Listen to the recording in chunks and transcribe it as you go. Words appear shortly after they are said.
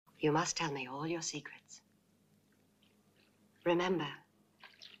You must tell me all your secrets. Remember,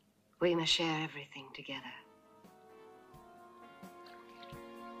 we must share everything together.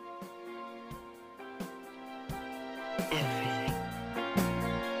 Everything.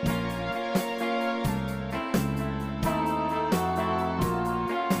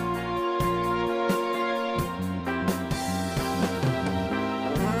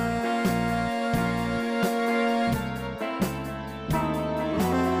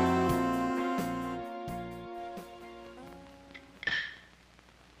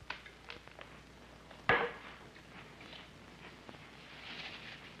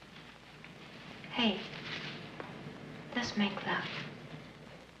 Hey, let's make love.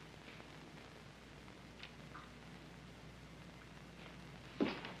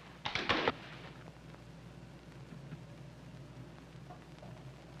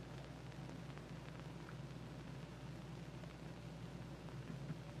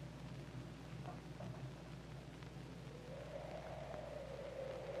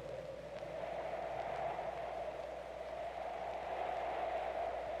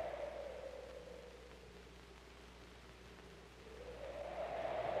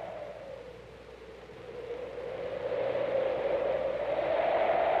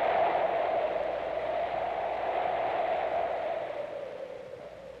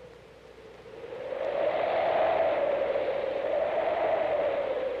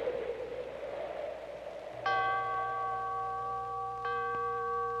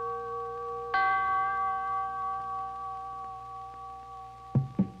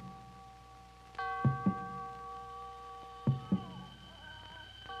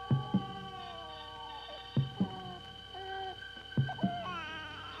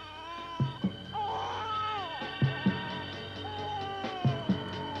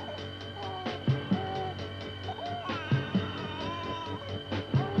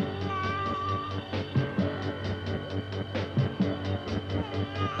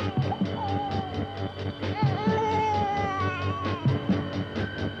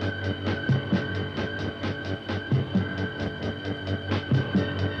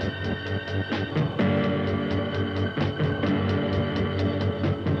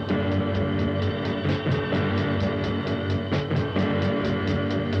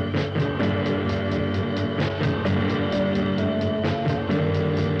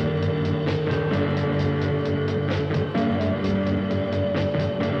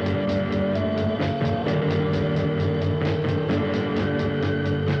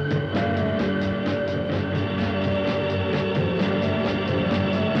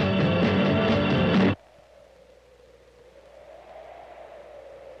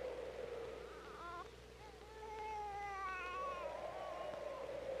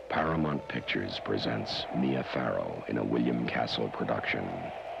 Paramount Pictures presents Mia Farrow in a William Castle production,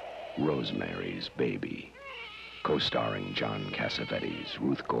 Rosemary's Baby, co-starring John Cassavetes,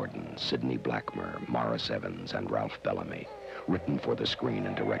 Ruth Gordon, Sidney Blackmer, Morris Evans, and Ralph Bellamy, written for the screen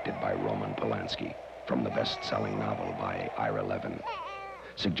and directed by Roman Polanski, from the best-selling novel by Ira Levin,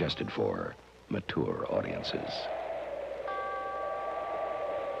 suggested for mature audiences.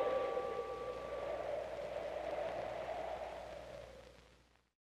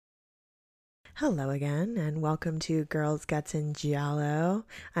 Hello again, and welcome to Girls, Guts, and Giallo.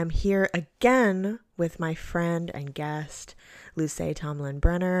 I'm here again with my friend and guest, Luce Tomlin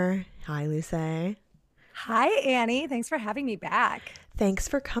Brenner. Hi, Luce. Hi, Annie. Thanks for having me back. Thanks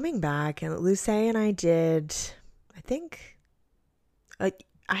for coming back. And Luce and I did, I think,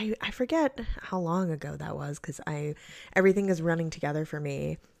 I forget how long ago that was because everything is running together for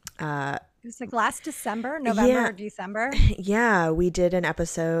me. It was like last December, November or December. Yeah, we did an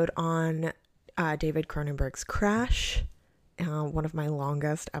episode on David Cronenberg's Crash, one of my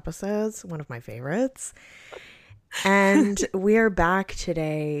longest episodes, one of my favorites. And we are back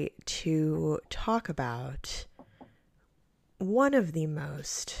today to talk about one of the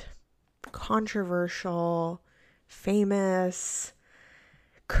most controversial, famous,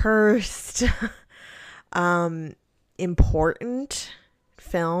 cursed, important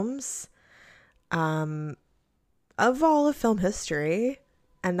films of all of film history.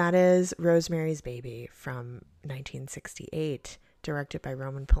 And that is Rosemary's Baby from 1968, directed by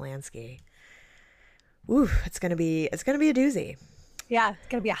Roman Polanski. Ooh, it's gonna be a doozy. Yeah, it's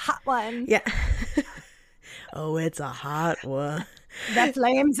gonna be a hot one. Yeah. Oh, it's a hot one. The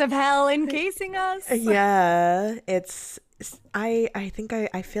flames of hell encasing us. Yeah,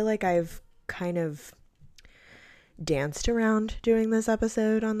 I feel like I've kind of danced around doing this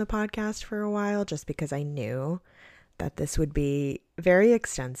episode on the podcast for a while just because I knew that this would be very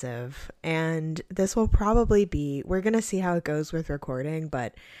extensive, and this will probably be, we're going to see how it goes with recording,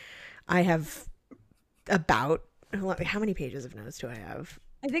 but I have about, how many pages of notes do I have?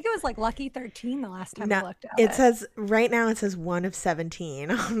 I think it was like lucky 13 the last time I looked at it. Says, right now it says 1 of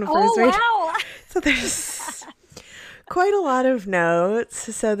 17 on the first page. Wow. So there's quite a lot of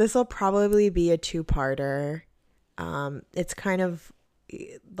notes. So this will probably be a 2-parter. It's kind of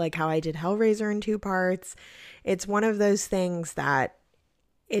like how I did Hellraiser in 2 parts. It's one of those things that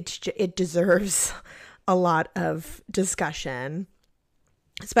it deserves a lot of discussion,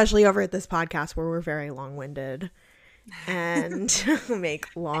 especially over at this podcast where we're very long-winded and make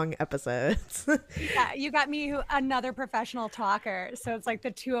long episodes. Yeah, you got me, another professional talker. So it's like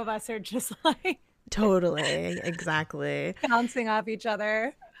the two of us are just like totally, exactly, bouncing off each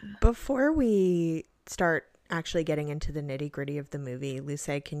other. Before we start actually getting into the nitty-gritty of the movie, Luce,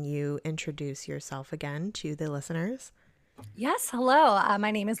 can you introduce yourself again to the listeners? Yes, hello. My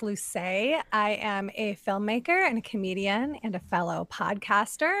name is Luce. I am a filmmaker and a comedian and a fellow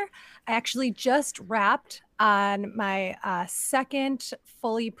podcaster. I actually just wrapped on my second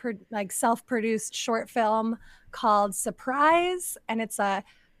fully self-produced short film called Surprise, and it's a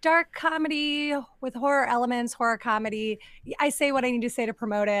dark comedy with horror elements, horror comedy. I say what I need to say to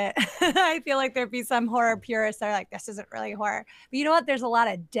promote it. I feel like there'd be some horror purists that are like, this isn't really horror. But you know what? There's a lot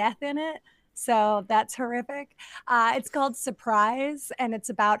of death in it. So that's horrific. It's called Surprise, and it's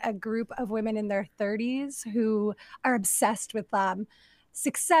about a group of women in their 30s who are obsessed with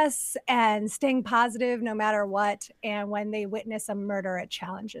success and staying positive no matter what. And when they witness a murder, it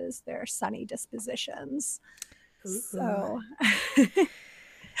challenges their sunny dispositions. Ooh. So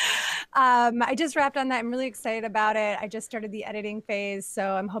I just wrapped on that. I'm really excited about it. I just started the editing phase,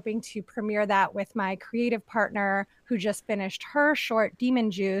 so I'm hoping to premiere that with my creative partner who just finished her short Demon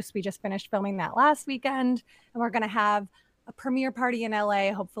Juice. We just finished filming that last weekend, and we're going to have a premiere party in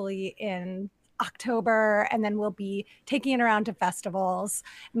LA, hopefully in October, and then we'll be taking it around to festivals.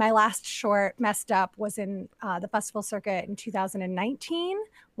 My last short, Messed Up, was in the festival circuit in 2019,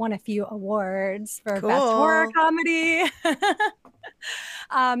 won a few awards for Cool. Best Horror Comedy.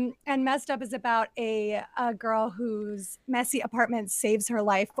 And Messed Up is about a girl whose messy apartment saves her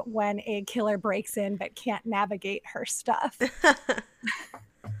life when a killer breaks in but can't navigate her stuff.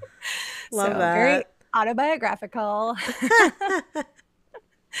 Love that. Very autobiographical.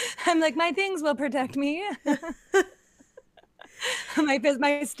 I'm like, my things will protect me.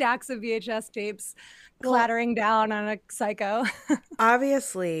 my stacks of VHS tapes clattering down on a Psycho.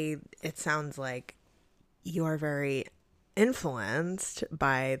 Obviously, it sounds like you are very influenced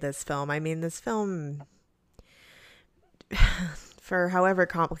by this film. I mean, this film, for however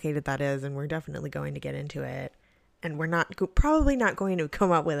complicated that is, and we're definitely going to get into it, and we're probably not going to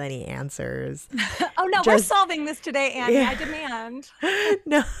come up with any answers. Oh no, we're solving this today, Annie. Yeah. I demand.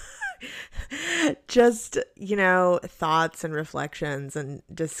 No, just, thoughts and reflections and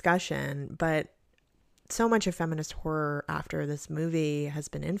discussion. But so much of feminist horror after this movie has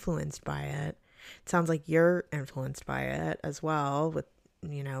been influenced by it. It sounds like you're influenced by it as well, with,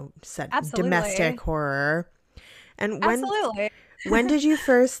 domestic horror. And when did you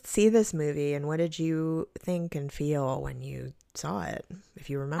first see this movie, and what did you think and feel when you saw it, if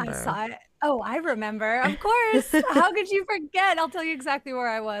you remember? I saw it. Oh, I remember. Of course. How could you forget? I'll tell you exactly where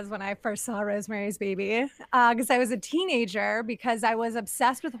I was when I first saw Rosemary's Baby. Because I was a teenager, because I was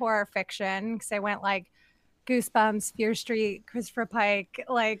obsessed with horror fiction, because I went like Goosebumps, Fear Street, Christopher Pike,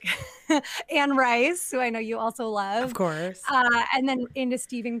 like Anne Rice, who I know you also love. Of course. And then into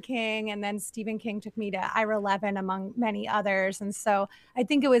Stephen King, and then Stephen King took me to Ira Levin, among many others. And so I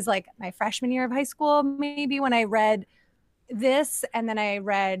think it was like my freshman year of high school, maybe, when I read this, and then I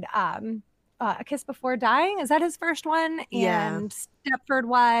read A Kiss Before Dying. Is that his first one? Yeah. And Stepford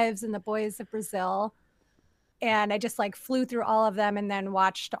Wives and The Boys of Brazil. And I just like flew through all of them and then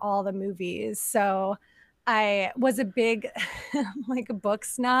watched all the movies. So I was a big like a book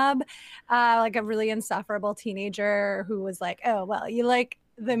snob, like a really insufferable teenager who was like, oh, well, you like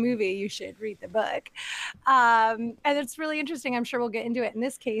the movie, you should read the book. And it's really interesting. I'm sure we'll get into it in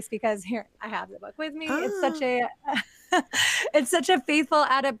this case, because here I have the book with me. Oh. It's such a faithful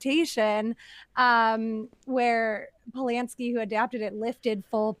adaptation, where Polanski, who adapted it, lifted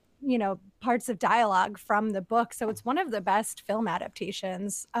full parts of dialogue from the book. So it's one of the best film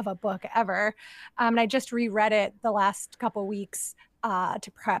adaptations of a book ever. And I just reread it the last couple weeks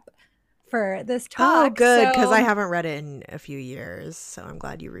to prep for this talk. Oh, good, because I haven't read it in a few years, so I'm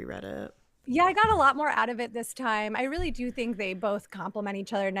glad you reread it. Yeah, I got a lot more out of it this time. I really do think they both complement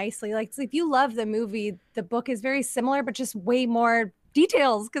each other nicely. Like, if you love the movie, the book is very similar, but just way more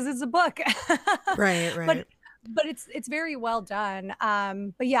details because it's a book. Right. but it's very well done.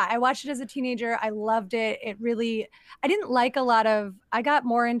 But yeah, I watched it as a teenager. I loved it. I didn't like I got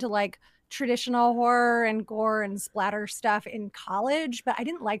more into like traditional horror and gore and splatter stuff in college, but I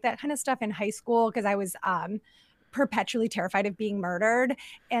didn't like that kind of stuff in high school because I was perpetually terrified of being murdered.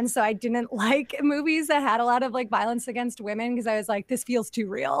 And so I didn't like movies that had a lot of like violence against women because I was like, this feels too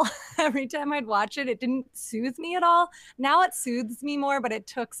real. Every time I'd watch it, it didn't soothe me at all. Now it soothes me more, but it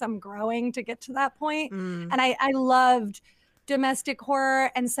took some growing to get to that point. And I loved domestic horror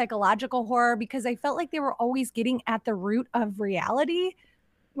and psychological horror because I felt like they were always getting at the root of reality,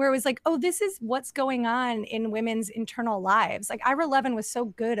 where it was like, oh, this is what's going on in women's internal lives. Like Ira Levin was so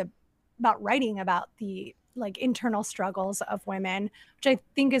good about writing about the like internal struggles of women, which I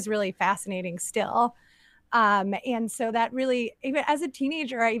think is really fascinating still. And so that really, even as a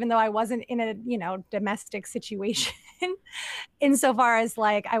teenager, even though I wasn't in a, domestic situation, insofar as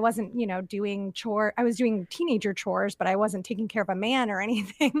like I wasn't, doing I was doing teenager chores, but I wasn't taking care of a man or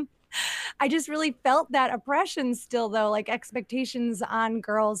anything. I just really felt that oppression still, though, like expectations on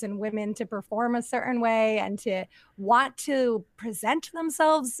girls and women to perform a certain way and to want to present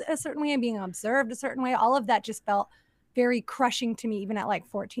themselves a certain way and being observed a certain way. All of that just felt very crushing to me, even at like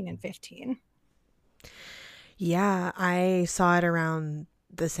 14 and 15. Yeah, I saw it around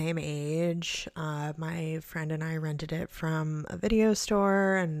the same age. My friend and I rented it from a video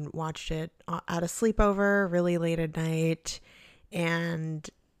store and watched it at a sleepover really late at night. And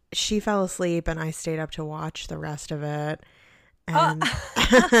she fell asleep and I stayed up to watch the rest of it. And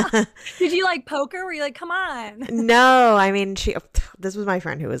did you like poker? Were you like, come on? No, I mean, this was my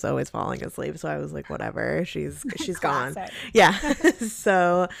friend who was always falling asleep. So I was like, whatever, she's gone. Yeah.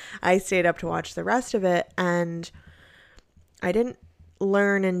 So I stayed up to watch the rest of it. And I didn't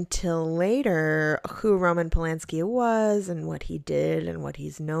learn until later who Roman Polanski was and what he did and what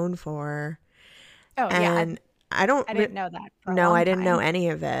he's known for. Oh, and yeah. I didn't know that. No, I didn't know any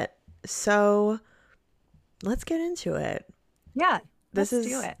of it. So let's get into it. Yeah, let's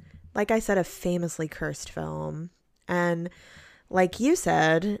do it. Like I said, a famously cursed film. And like you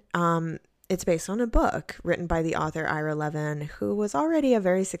said, it's based on a book written by the author Ira Levin, who was already a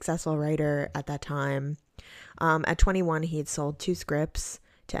very successful writer at that time. At 21, he had sold 2 scripts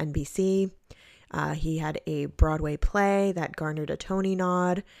to NBC. He had a Broadway play that garnered a Tony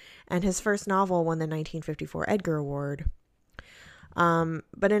nod, and his first novel won the 1954 Edgar Award.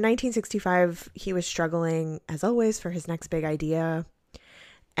 But in 1965, he was struggling, as always, for his next big idea,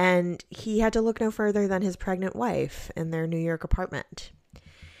 and he had to look no further than his pregnant wife in their New York apartment.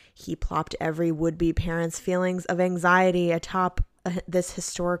 He plopped every would-be parent's feelings of anxiety atop this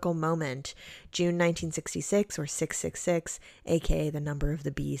historical moment, June 1966, or 666, aka the number of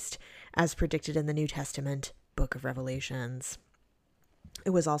the beast, as predicted in the New Testament, Book of Revelations.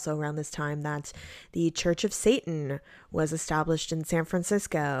 It was also around this time that the Church of Satan was established in San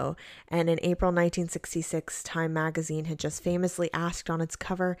Francisco, and in April 1966, Time magazine had just famously asked on its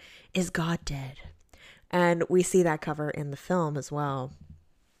cover, "Is God dead?" And we see that cover in the film as well.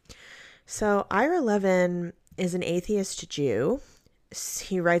 So Ira Levin is an atheist Jew.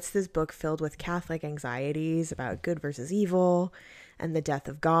 He writes this book filled with Catholic anxieties about good versus evil and the death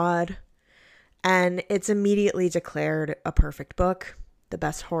of God. And it's immediately declared a perfect book, the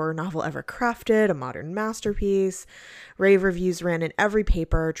best horror novel ever crafted, a modern masterpiece. Rave reviews ran in every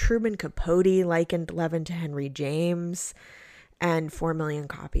paper. Truman Capote likened Levin to Henry James, and 4 million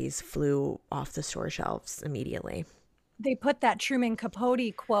copies flew off the store shelves immediately. They put that Truman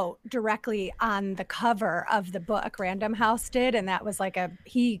Capote quote directly on the cover of the book. Random House did, and that was like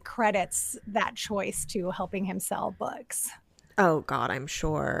he credits that choice to helping him sell books. Oh God, I'm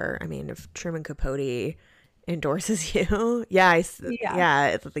sure. I mean, if Truman Capote endorses you, yeah, it's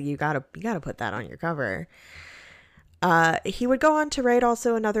like you gotta put that on your cover. He would go on to write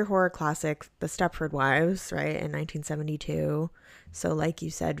also another horror classic, The Stepford Wives, right, in 1972. So like you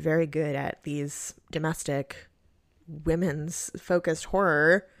said, very good at these domestic women's focused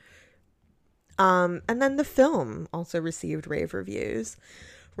horror. And then the film also received rave reviews.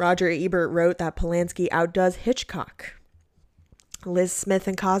 Roger Ebert wrote that Polanski outdoes Hitchcock. Liz Smith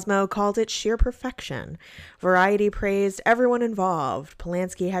and Cosmo called it sheer perfection. Variety praised everyone involved.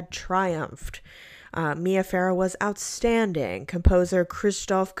 Polanski had triumphed. Mia Farrow was outstanding. Composer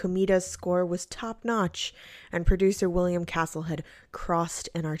Krzysztof Komida's score was top-notch. And producer William Castle had crossed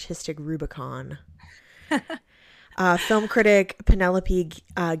an artistic Rubicon. Film critic Penelope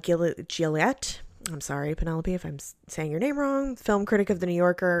Gillette, I'm sorry, Penelope, if I'm saying your name wrong, film critic of The New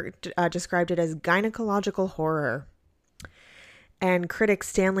Yorker, described it as gynecological horror. And critic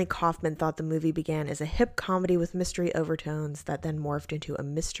Stanley Kaufman thought the movie began as a hip comedy with mystery overtones that then morphed into a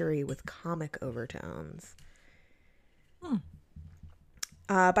mystery with comic overtones.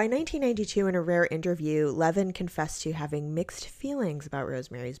 By 1992, in a rare interview, Levin confessed to having mixed feelings about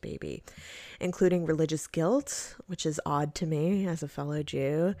Rosemary's Baby, including religious guilt, which is odd to me as a fellow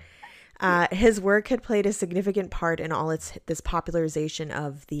Jew. His work had played a significant part in this popularization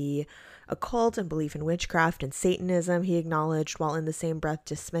of the occult and belief in witchcraft and Satanism, he acknowledged, while in the same breath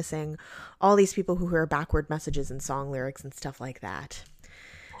dismissing all these people who hear backward messages in song lyrics and stuff like that.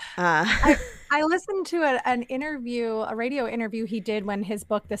 I listened to a radio interview he did when his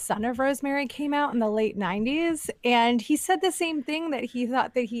book The Son of Rosemary came out in the late 90s, and he said the same thing, that he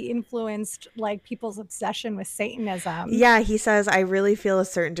thought that he influenced like people's obsession with Satanism. Yeah, he says, I really feel a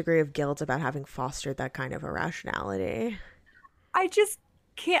certain degree of guilt about having fostered that kind of irrationality. I just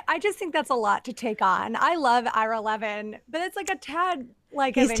think that's a lot to take on. I love Ira Levin, but it's like a tad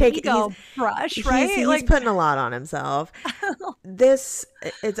like an ego brush, right? He's putting a lot on himself. It's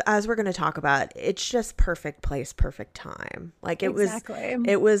as we're going to talk about, it's just perfect place, perfect time. Like it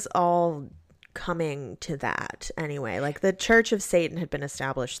was all coming to that anyway. Like the Church of Satan had been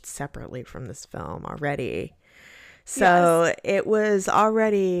established separately from this film already. So It was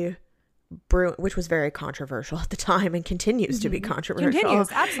already which was very controversial at the time and continues to be controversial.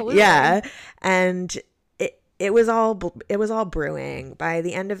 Absolutely. Yeah. And it was all brewing by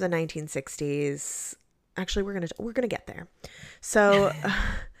the end of the 1960s. Actually, we're going to get there. So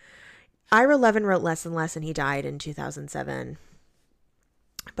Ira Levin wrote less and less, and he died in 2007.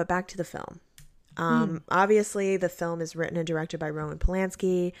 But back to the film. Obviously, the film is written and directed by Roman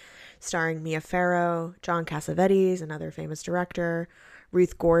Polanski, starring Mia Farrow, John Cassavetes, another famous director,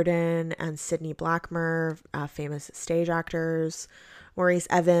 Ruth Gordon and Sidney Blackmer, famous stage actors, Maurice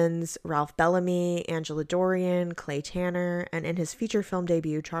Evans, Ralph Bellamy, Angela Dorian, Clay Tanner, and in his feature film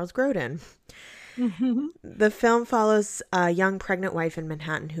debut, Charles Grodin. The film follows a young pregnant wife in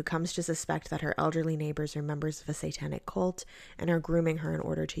Manhattan who comes to suspect that her elderly neighbors are members of a satanic cult and are grooming her in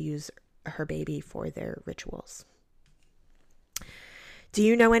order to use her baby for their rituals. Do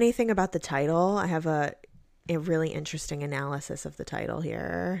you know anything about the title? I have a really interesting analysis of the title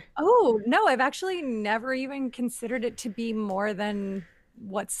here. Oh, no, I've actually never even considered it to be more than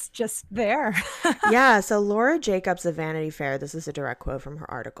what's just there. Yeah, so Laura Jacobs of Vanity Fair, this is a direct quote from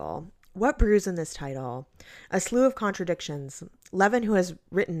her article. What brews in this title? A slew of contradictions. Levin, who has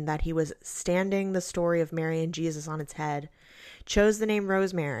written that he was standing the story of Mary and Jesus on its head, chose the name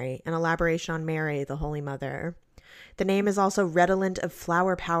Rosemary, an elaboration on Mary, the Holy Mother. The name is also redolent of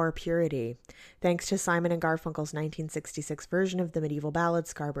flower power purity, thanks to Simon and Garfunkel's 1966 version of the medieval ballad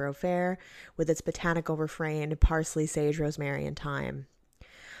Scarborough Fair, with its botanical refrain, parsley, sage, rosemary, and thyme.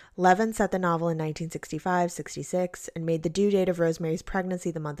 Levin set the novel in 1965-66 and made the due date of Rosemary's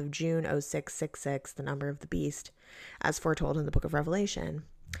pregnancy the month of June 0666, the number of the beast, as foretold in the Book of Revelation.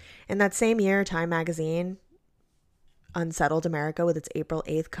 In that same year, Time magazine unsettled America with its April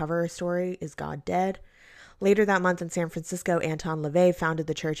 8th cover story, Is God Dead? Later that month in San Francisco, Anton LaVey founded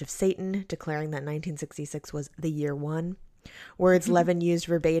the Church of Satan, declaring that 1966 was the year one, words Levin used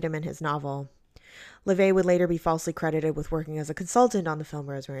verbatim in his novel. LaVey would later be falsely credited with working as a consultant on the film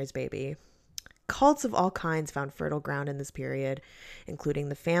Rosemary's Baby. Cults of all kinds found fertile ground in this period, including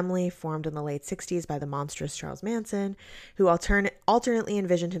The Family, formed in the late 60s by the monstrous Charles Manson, who alternately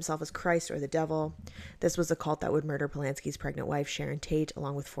envisioned himself as Christ or the devil. This was a cult that would murder Polanski's pregnant wife, Sharon Tate,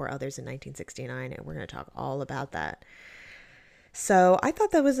 along with 4 others in 1969, and we're going to talk all about that. So I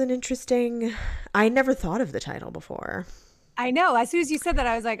thought that was an interesting... I never thought of the title before. I know. As soon as you said that,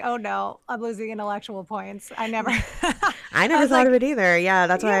 I was like, oh no, I'm losing intellectual points. I never thought of it either. Yeah,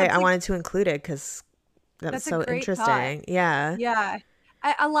 that's why I wanted to include it, because that's so interesting. Thought. Yeah. Yeah.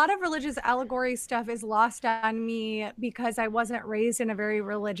 A lot of religious allegory stuff is lost on me because I wasn't raised in a very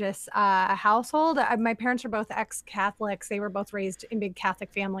religious household. My parents were both ex-Catholics. They were both raised in big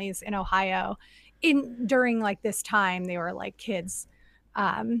Catholic families in Ohio. During like this time, they were like kids.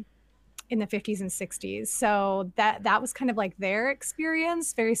 In the 50s and 60s. So that was kind of like their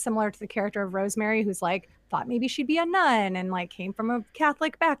experience, very similar to the character of Rosemary, who's like thought maybe she'd be a nun and like came from a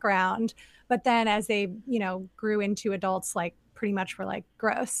Catholic background. But then as they, grew into adults, like pretty much were like,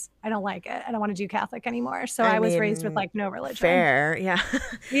 gross. I don't like it. I don't want to do Catholic anymore. So I was raised with like no religion. Fair. Yeah.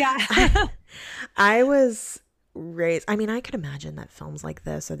 Yeah. I was raised, I could imagine that films like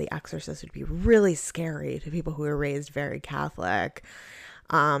this or The Exorcist would be really scary to people who were raised very Catholic.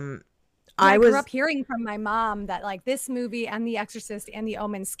 I grew up hearing from my mom that like this movie and The Exorcist and The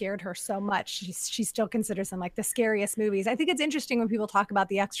Omen scared her so much. She still considers them like the scariest movies. I think it's interesting when people talk about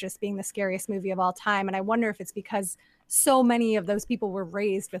The Exorcist being the scariest movie of all time. And I wonder if it's because so many of those people were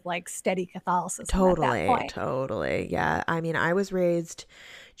raised with like steady Catholicism. Totally. Yeah. I was raised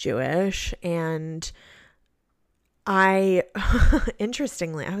Jewish, and I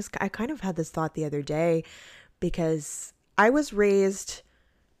interestingly, I kind of had this thought the other day because I was raised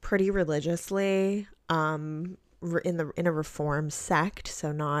pretty religiously in a reform sect,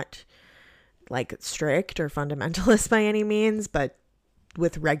 so not like strict or fundamentalist by any means, but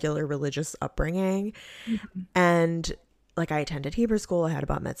with regular religious upbringing. Mhm. And like I attended Hebrew school, I had a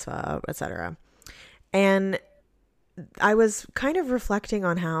bat mitzvah, etc. And I was kind of reflecting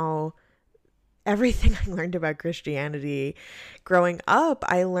on how everything I learned about Christianity growing up,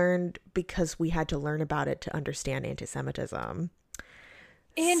 I learned because we had to learn about it to understand anti-Semitism.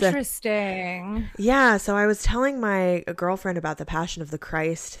 Interesting. Yeah, so I was telling my girlfriend about the Passion of the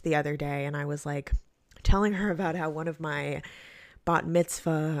Christ the other day, and I was like telling her about how one of my bat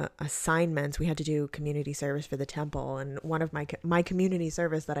mitzvah assignments, we had to do community service for the temple, and one of my community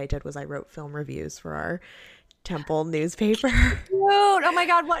service that I did was I wrote film reviews for our temple newspaper. Cute. Oh my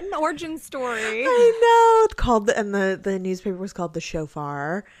God, what an origin story. I know. The newspaper was called The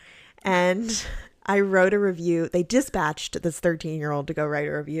Shofar, and I wrote a review. They dispatched this 13-year-old to go write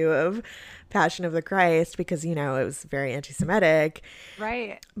a review of Passion of the Christ because, it was very anti-Semitic.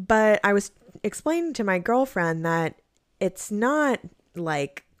 Right. But I was explaining to my girlfriend that it's not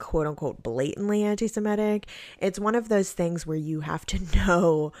like quote unquote blatantly anti-Semitic. It's one of those things where you have to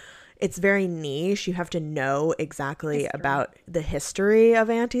know, it's very niche. You have to know exactly about the history of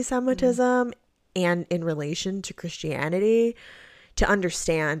anti-Semitism and in relation to Christianity to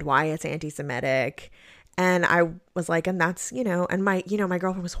understand why it's anti-Semitic. And I was like, and that's, and my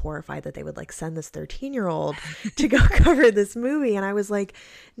girlfriend was horrified that they would like send this 13-year-old to go cover this movie. And I was like,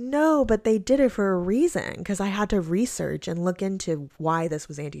 no, but they did it for a reason, because I had to research and look into why this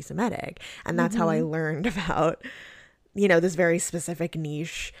was anti-Semitic. And that's how I learned about, this very specific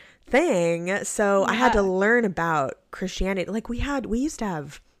niche thing. So I had to learn about Christianity. Like we used to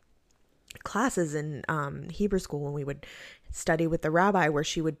have classes in Hebrew school when we would study with the rabbi, where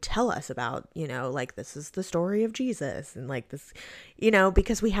she would tell us about, like this is the story of Jesus, and like this,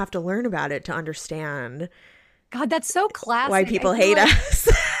 because we have to learn about it to understand. God, that's so classic. Why people hate us.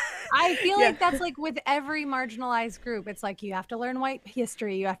 I feel like that's like with every marginalized group. It's like you have to learn white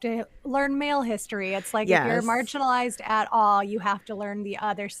history. You have to learn male history. It's like if you're marginalized at all, you have to learn the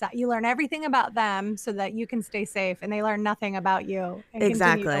other side. You learn everything about them so that you can stay safe, and they learn nothing about you and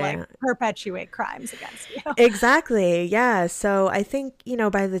continue to like perpetuate crimes against you. Exactly. Yeah. So I think,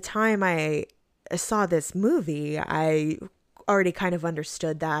 by the time I saw this movie, I already kind of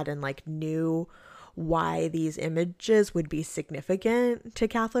understood that and like knew why these images would be significant to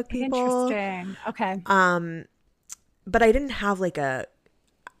Catholic people. Interesting. Okay. But I didn't have like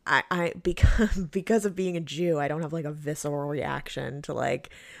because of being a Jew, I don't have like a visceral reaction to like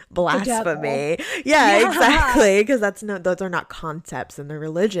blasphemy. Yeah, exactly. Because those are not concepts in the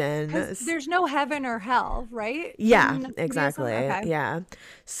religion. There's no heaven or hell, right? Yeah, exactly. Okay. Yeah.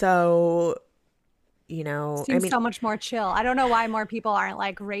 So, seems so much more chill. I don't know why more people aren't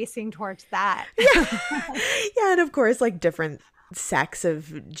like racing towards that. Yeah, and of course, like different sects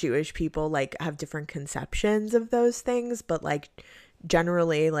of Jewish people like have different conceptions of those things, but like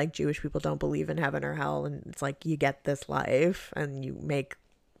generally, like Jewish people don't believe in heaven or hell, and it's like you get this life and you make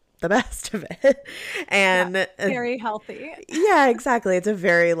the best of it. And very healthy. Yeah, exactly. It's a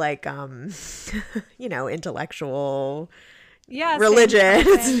very like intellectual religion.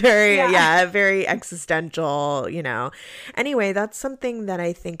 It's very very existential, Anyway, that's something that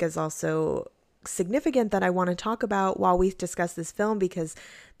I think is also significant that I want to talk about while we discuss this film, because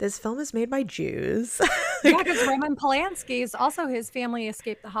this film is made by Jews. Yeah, because Roman Polanski is also, his family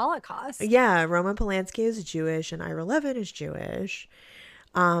escaped the Holocaust. Yeah, Roman Polanski is Jewish and Ira Levin is Jewish.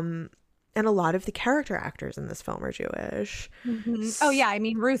 And a lot of the character actors in this film are Jewish. Mm-hmm. Oh yeah, I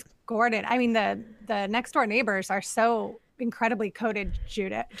mean Ruth Gordon. I mean the next door neighbors are so incredibly coded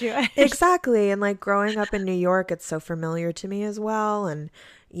Jewish. Exactly. And like growing up in New York, it's so familiar to me as well. And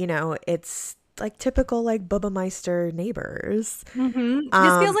it's like typical like Bubba Meister neighbors. Mm-hmm.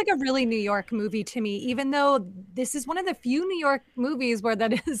 This feels like a really New York movie to me, even though this is one of the few New York movies where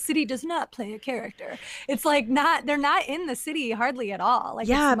the city does not play a character. It's like they're not in the city hardly at all. Like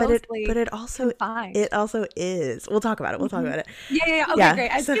but it also is. We'll talk about it. Yeah. Okay,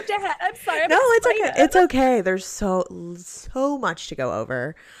 great. I skipped ahead. I'm sorry. No, it's okay. It's okay. There's so much to go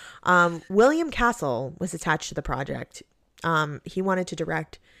over. William Castle was attached to the project. He wanted to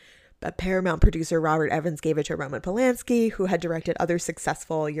direct, but Paramount producer Robert Evans gave it to Roman Polanski, who had directed other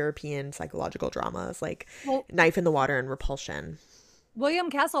successful European psychological dramas like Knife in the Water and Repulsion. William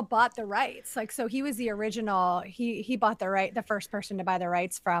Castle bought the rights. Like, so he was the original, he bought the first person to buy the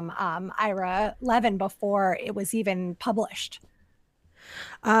rights from Ira Levin before it was even published.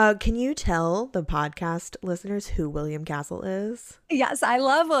 Can you tell the podcast listeners who William Castle is? Yes, I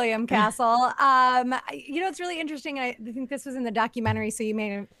love William Castle. It's really interesting. I think this was in the documentary, so you may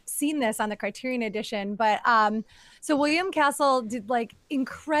have seen this on the Criterion edition. But so William Castle did like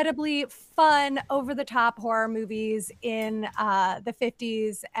incredibly fun, over-the-top horror movies in the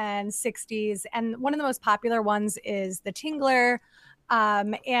 50s and 60s. And one of the most popular ones is The Tingler.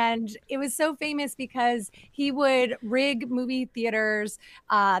 And it was so famous because he would rig movie theaters,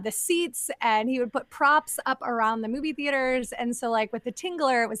 the seats, and he would put props up around the movie theaters. And so like with The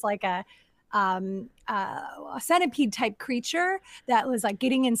Tingler, it was like a centipede type creature that was like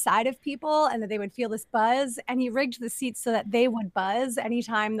getting inside of people and that they would feel this buzz, and he rigged the seats so that they would buzz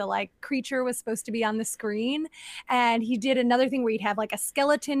anytime the like creature was supposed to be on the screen. And he did another thing where he'd have like a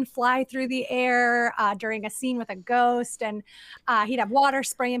skeleton fly through the air during a scene with a ghost, and he'd have water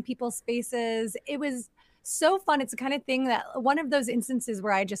spray in people's faces. It was so fun. It's the kind of thing that one of those instances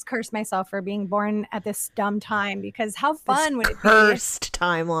where I just curse myself for being born at this dumb time, because how fun would it be? Cursed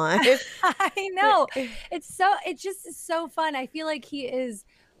timeline. I know. It's just so fun. I feel like he is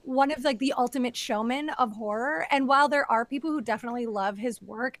one of like the ultimate showman of horror. And while there are people who definitely love his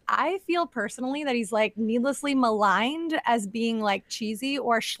work, I feel personally that he's like needlessly maligned as being like cheesy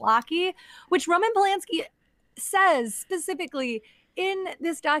or schlocky, which Roman Polanski says specifically in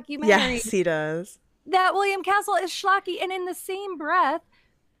this documentary. Yes, he does. That William Castle is schlocky. And in the same breath,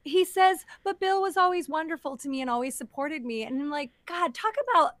 he says, but Bill was always wonderful to me and always supported me. And I'm like, God, talk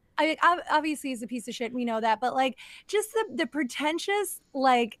about, obviously he's a piece of shit. We know that. But like just the pretentious,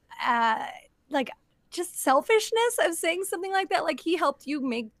 like just selfishness of saying something like that. Like he helped you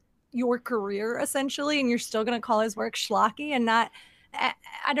make your career essentially, and you're still going to call his work schlocky and not,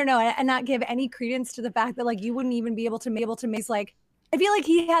 I don't know, and not give any credence to the fact that like you wouldn't even be able to make like, I feel like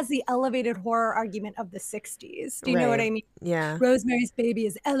he has the elevated horror argument of the 60s. Do you know what I mean? Yeah. Rosemary's Baby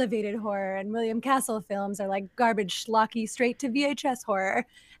is elevated horror, and William Castle films are like garbage, schlocky, straight to VHS horror,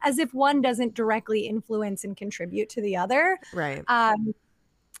 as if one doesn't directly influence and contribute to the other. Right.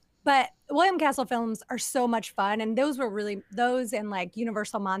 But William Castle films are so much fun. And those and like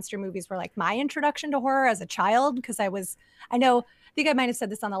Universal monster movies were like my introduction to horror as a child. Because I think I might have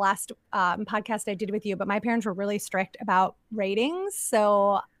said this on the last podcast I did with you, but my parents were really strict about ratings.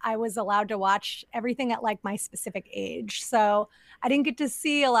 So I was allowed to watch everything at like my specific age. So I didn't get to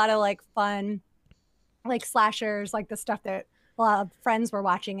see a lot of like fun, like slashers, like the stuff that a lot of friends were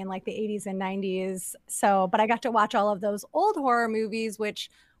watching in like the 80s and 90s. So, but I got to watch all of those old horror movies,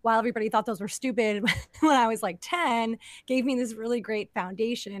 which while everybody thought those were stupid when I was like 10, gave me this really great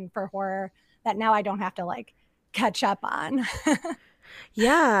foundation for horror that now I don't have to like catch up on.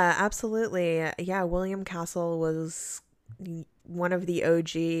 Yeah, absolutely. Yeah, William Castle was one of the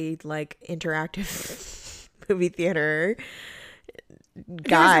OG like interactive movie theater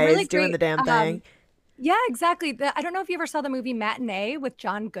guys really doing the damn thing. Yeah, exactly. I don't know if you ever saw the movie Matinee with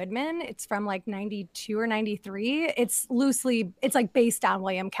John Goodman. It's from like 92 or 93. It's like based on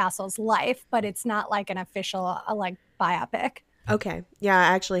William Castle's life, but it's not like an official like biopic. Okay. Yeah,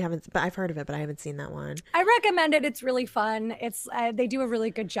 I actually haven't, but I've heard of it, but I haven't seen that one. I recommend it. It's really fun. It's they do a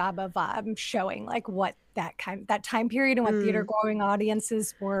really good job of showing like what that time period and what theater going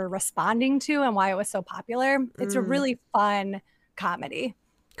audiences were responding to and why it was so popular. It's a really fun comedy.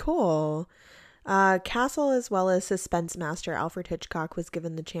 Cool. Castle, as well as suspense master Alfred Hitchcock, was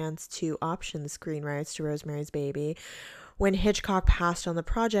given the chance to option the screen rights to Rosemary's Baby. When Hitchcock passed on the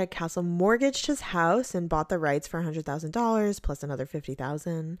project, Castle mortgaged his house and bought the rights for $100,000 plus another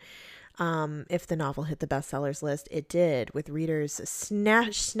 $50,000. If the novel hit the bestsellers list, it did, with readers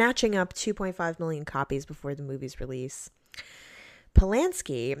snatching up 2.5 million copies before the movie's release.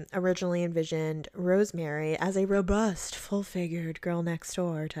 Polanski originally envisioned Rosemary as a robust, full-figured girl next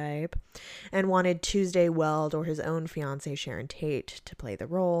door type and wanted Tuesday Weld or his own fiancée Sharon Tate to play the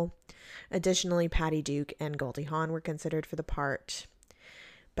role. Additionally, Patty Duke and Goldie Hawn were considered for the part.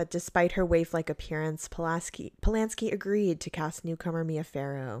 But despite her waif-like appearance, Polanski agreed to cast newcomer Mia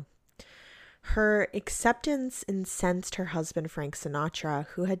Farrow. Her acceptance incensed her husband Frank Sinatra,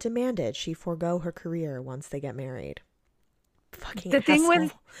 who had demanded she forego her career once they get married. Fucking the thing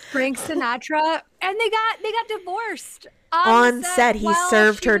with Frank Sinatra, and they got divorced on set. He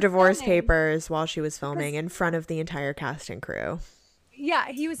served her divorce papers while she was filming in front of the entire cast and crew. Yeah,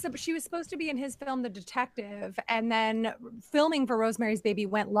 she was supposed to be in his film The Detective, and then filming for Rosemary's Baby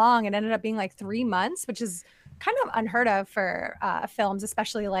went long. It ended up being like 3 months, which is kind of unheard of for films,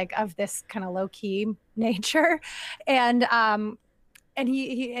 especially like of this kind of low key nature. And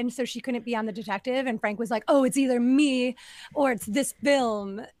so she couldn't be on The Detective, and Frank was like, "Oh, it's either me or it's this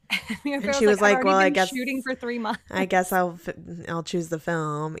film." And she was like, well, I guess shooting for 3 months. I guess I'll choose the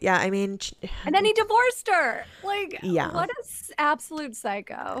film. Yeah, I mean, and then he divorced her. Like, yeah, what absolute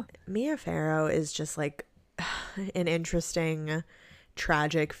psycho. Mia Farrow is just like an interesting,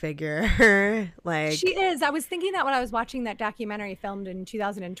 tragic figure. Like, she is. I was thinking that when I was watching that documentary filmed in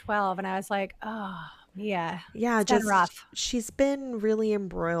 2012, and I was like, oh, yeah, just rough. She's been really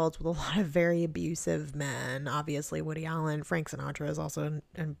embroiled with a lot of very abusive men. Obviously, Woody Allen, Frank Sinatra is also an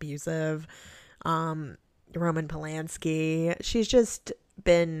abusive. Roman Polanski. She's just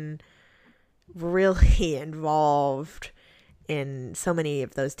been really involved in so many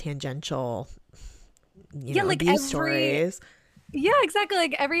of those tangential, abuse stories. Yeah, exactly.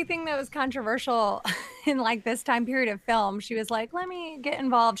 Like everything that was controversial in like this time period of film, she was like, let me get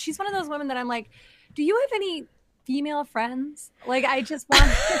involved. She's one of those women that I'm like, do you have any female friends? Like, I just want.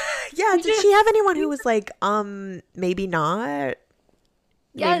 Yeah. Did she have anyone who was like, maybe not?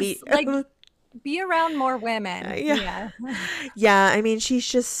 Yes. Maybe. Like, be around more women. Yeah. Yeah. I mean, she's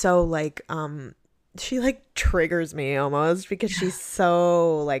just so like, she like triggers me almost because she's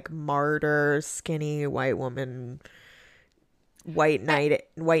so like martyr, skinny white woman, white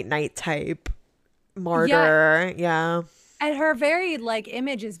knight type martyr. Yeah. And her very like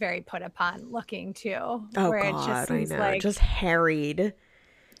image is very put upon looking too. Oh where God, it just I know. like, just harried.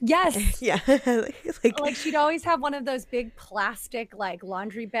 Yes. Yeah. like she'd always have one of those big plastic like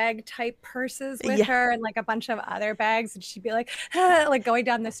laundry bag type purses with her and like a bunch of other bags, and she'd be like like going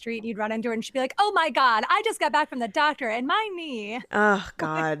down the street and you'd run into her and she'd be like, oh my God, I just got back from the doctor and my knee. Oh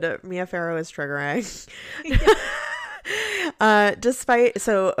God, Mia Farrow is triggering.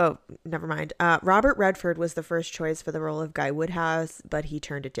 Never mind. Robert Redford was the first choice for the role of Guy Woodhouse, but he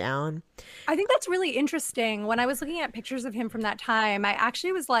turned it down. I think that's really interesting. When I was looking at pictures of him from that time, I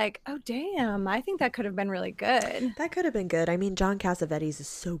actually was like, oh damn, I think that could have been really good. That could have been good. I mean, John Cassavetes is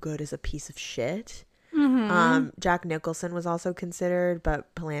so good as a piece of shit. Mm-hmm. Jack Nicholson was also considered,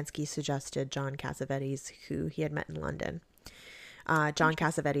 but Polanski suggested John Cassavetes, who he had met in London. John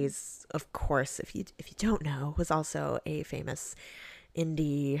Cassavetes, of course, if you don't know, was also a famous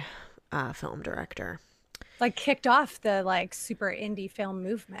indie film director. Like kicked off the like super indie film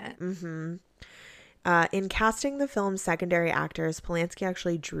movement. Mm-hmm. In casting the film's secondary actors, Polanski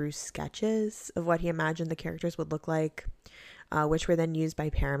actually drew sketches of what he imagined the characters would look like, which were then used by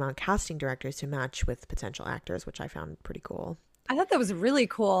Paramount casting directors to match with potential actors, which I found pretty cool. I thought that was really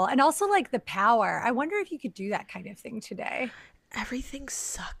cool. And also like the power. I wonder if you could do that kind of thing today. Everything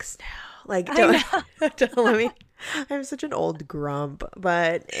sucks now. Like, don't let me. I'm such an old grump,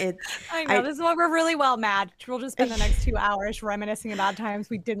 but I know this is why we're really well matched. We'll just spend the next 2 hours reminiscing about times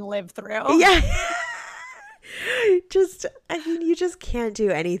we didn't live through. Yeah. You just can't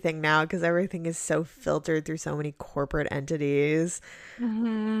do anything now because everything is so filtered through so many corporate entities.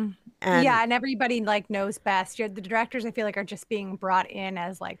 Mm-hmm. And everybody like knows best. The directors, I feel like, are just being brought in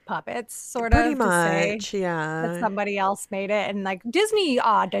as like puppets, sort of. Pretty much, yeah. That somebody else made it, and like Disney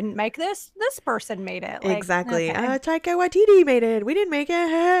didn't make this. This person made it. Like, exactly. Okay. Taika Waititi made it. We didn't make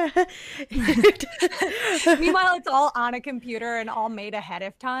it. Meanwhile, it's all on a computer and all made ahead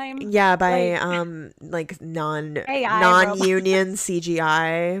of time. Yeah, by like non-union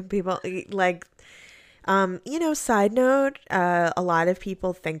CGI people. Like, side note, a lot of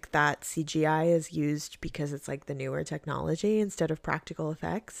people think that CGI is used because it's like the newer technology instead of practical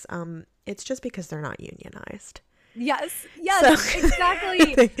effects. It's just because they're not unionized. Yes,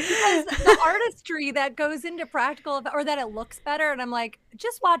 exactly. Because the artistry that goes into practical, or that it looks better, and I'm like,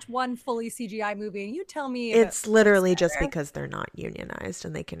 just watch one fully CGI movie and you tell me. It's literally just because they're not unionized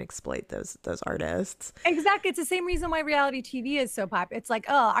and they can exploit those artists. Exactly. It's the same reason why reality TV is so popular. It's like,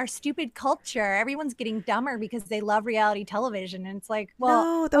 oh, our stupid culture. Everyone's getting dumber because they love reality television, and it's like,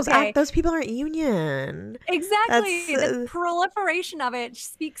 well, no, those people aren't union. Exactly. The proliferation of it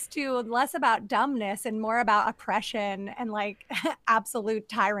speaks to less about dumbness and more about oppression and like absolute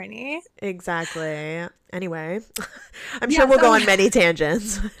tyranny. Exactly. Anyway, I'm sure we'll go on many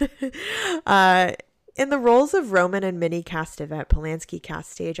tangents. In the roles of Roman and Minnie Castevet, Polanski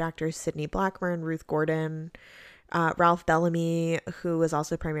cast stage actors Sidney Blackburn, Ruth Gordon. Ralph Bellamy, who was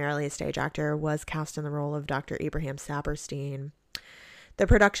also primarily a stage actor, was cast in the role of Dr. Abraham Saperstein. The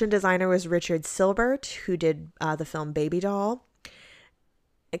production designer was Richard Silbert, who did the film Baby Doll.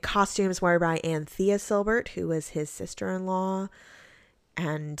 Costumes were by Anthea Silbert, who was his sister-in-law,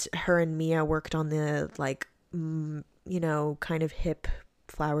 and her and Mia worked on the kind of hip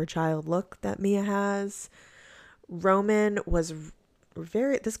flower child look that Mia has. Roman was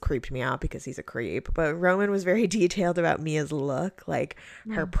this creeped me out because he's a creep, but Roman was very detailed about Mia's look, like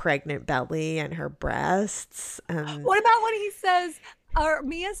her pregnant belly and her breasts. What about when he says,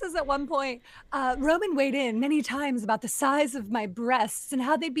 Mia says at one point, Roman weighed in many times about the size of my breasts and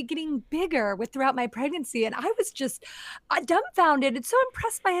how they'd be getting bigger throughout my pregnancy. And I was just dumbfounded and so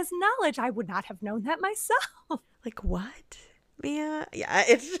impressed by his knowledge. I would not have known that myself. Like, what, Mia? Yeah,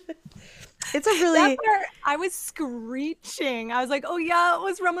 it's a really... That part, I was screeching. I was like, oh yeah,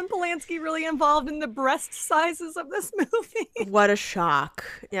 was Roman Polanski really involved in the breast sizes of this movie? What a shock.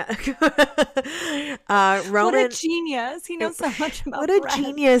 Yeah. Roman... What a genius. He knows so much about What a breasts.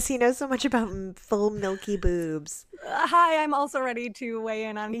 genius. He knows so much about full milky boobs. Hi, I'm also ready to weigh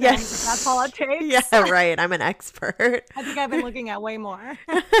in on films. Yes. That's all it takes. Yeah, right. I'm an expert. I think I've been looking at way more.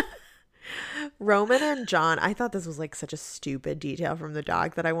 Roman and John, I thought this was like such a stupid detail from the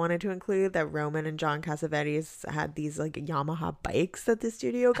doc that I wanted to include, that Roman and John Cassavetes had these like Yamaha bikes that the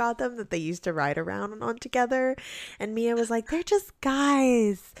studio got them that they used to ride around on together. And Mia was like, they're just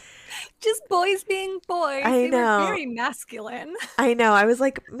guys. Just boys being boys. I They know. were very masculine. I know. I was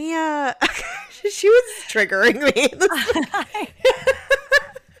like, Mia, she was triggering me.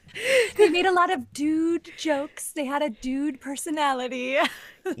 They made a lot of dude jokes. They had a dude personality.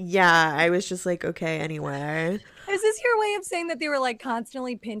 Yeah, I was just like, okay, anyway. Is this your way of saying that they were like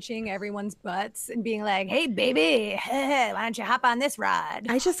constantly pinching everyone's butts and being like, hey, baby, why don't you hop on this ride?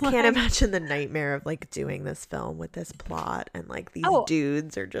 I just can't imagine the nightmare of like doing this film with this plot and like these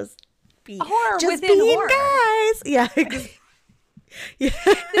dudes are just horror just within being horror. guys. Yeah. Yeah.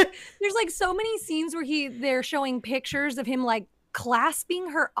 There's like so many scenes where they're showing pictures of him like clasping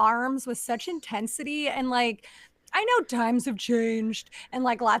her arms with such intensity, and like I know times have changed and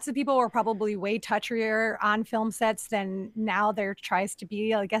like lots of people were probably way touchier on film sets than now. There tries to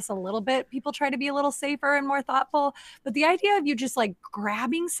be, I guess, a little bit, people try to be a little safer and more thoughtful, but the idea of you just like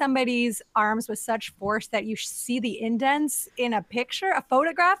grabbing somebody's arms with such force that you see the indents in a picture, a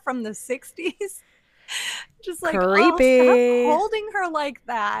photograph from the 60s, just like, creepy. oh, stop holding her like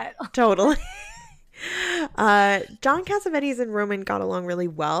that. Totally. John Cassavetes and Roman got along really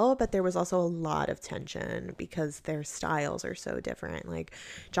well, but there was also a lot of tension because their styles are so different. Like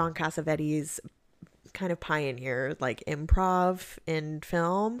John Cassavetes kind of pioneered like improv in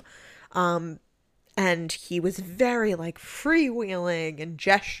film, and he was very like freewheeling and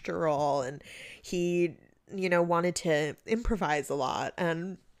gestural, and he wanted to improvise a lot.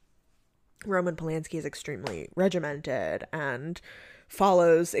 And Roman Polanski is extremely regimented and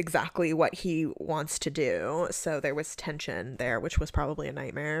follows exactly what he wants to do. So there was tension there, which was probably a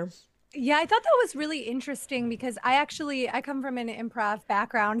nightmare. Yeah, I thought that was really interesting because I come from an improv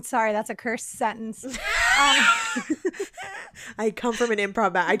background. Sorry, that's a cursed sentence. I come from an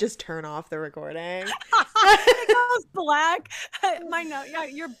improv I just turn off the recording. It goes black. My note, yeah,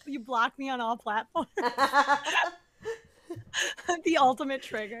 you block me on all platforms. The ultimate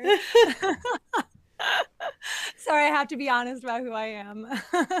trigger. Sorry, I have to be honest about who I am.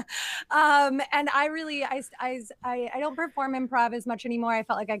 And I really, I don't perform improv as much anymore. I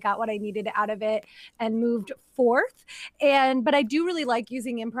felt like I got what I needed out of it and moved forth. But I do really like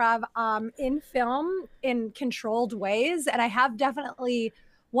using improv in film in controlled ways. And I have definitely,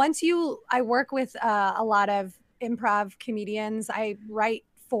 I work with a lot of improv comedians. I write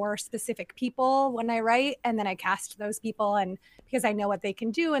for specific people when I write, and then I cast those people, and because I know what they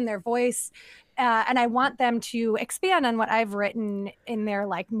can do in their voice, and I want them to expand on what I've written in their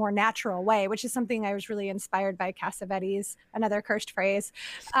like more natural way, which is something I was really inspired by Cassavetes, another cursed phrase,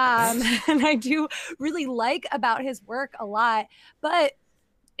 and I do really like about his work a lot. But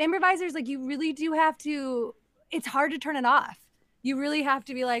improvisers, like, you really do have to, it's hard to turn it off. You really have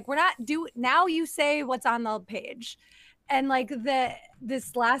to be like, now you say what's on the page. And like I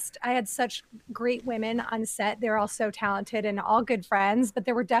had such great women on set. They're all so talented and all good friends. But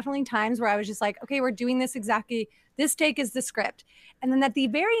there were definitely times where I was just like, okay, we're doing this exactly. This take is the script. And then at the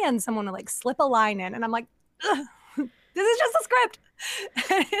very end, someone would like slip a line in. And I'm like, this is just a script.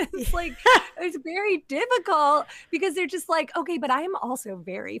 It's like, it's very difficult because they're just like, okay, but I am also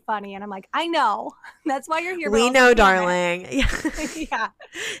very funny. And I'm like, I know. That's why you're here. We know, darling. Yeah.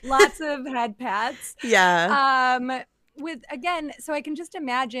 Lots of head pats. Yeah. So I can just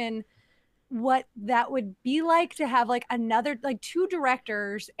imagine what that would be like to have like two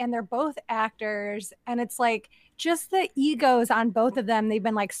directors, and they're both actors, and it's like just the egos on both of them. They've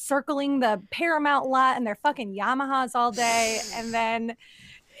been like circling the Paramount lot and their fucking Yamahas all day, and then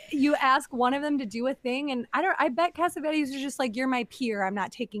you ask one of them to do a thing, and I bet Cassavetes is just like, you're my peer, I'm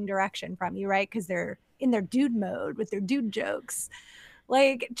not taking direction from you, right? Because they're in their dude mode with their dude jokes.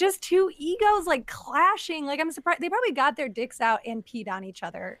 Like, just two egos like clashing. Like, I'm surprised they probably got their dicks out and peed on each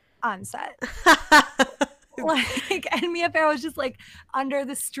other on set. Like, and Mia Farrow was just like under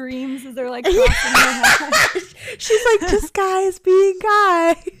the streams as they're like crossing their head. She's like, just guys being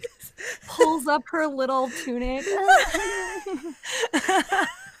guys. Pulls up her little tunic.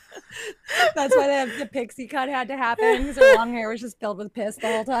 That's why the pixie cut had to happen, because her long hair was just filled with piss the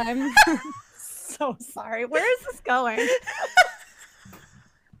whole time. So sorry. Where is this going?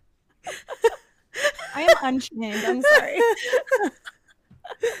 I am unchained. I'm sorry.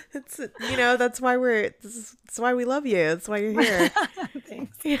 It's, you know, that's why we love you. That's why you're here.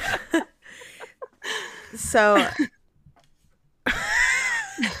 Thanks. So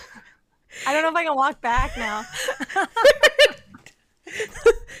I don't know if I can walk back now.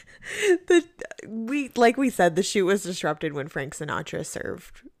 Like we said, the shoot was disrupted when Frank Sinatra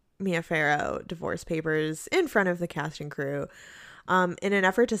served Mia Farrow divorce papers in front of the cast and crew. In an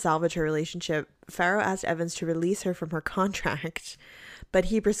effort to salvage her relationship, Farrow asked Evans to release her from her contract, but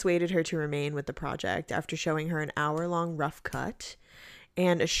he persuaded her to remain with the project after showing her an hour-long rough cut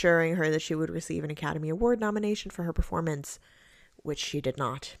and assuring her that she would receive an Academy Award nomination for her performance, which she did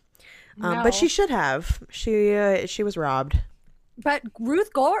not. No. But she should have. She was robbed. But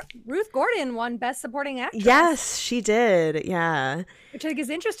Ruth Gordon won Best Supporting Actress. Yes, she did. Yeah. Which I think is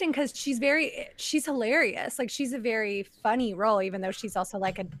interesting because she's hilarious. Like, she's a very funny role, even though she's also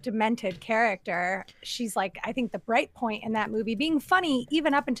like a demented character. She's like, I think, the bright point in that movie, being funny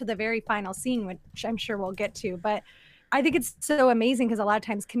even up into the very final scene, which I'm sure we'll get to. But I think it's so amazing because a lot of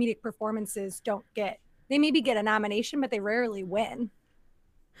times comedic performances they maybe get a nomination, but they rarely win.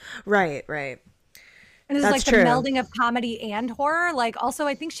 Right. And it's That's like the true. melding of comedy and horror. Like, also,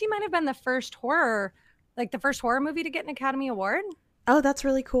 I think she might have been the first horror movie to get an Academy Award. Oh, that's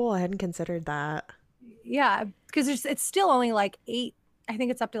really cool. I hadn't considered that. Yeah, because it's still only like 8. I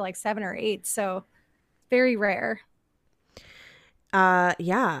think it's up to like 7 or 8. So very rare.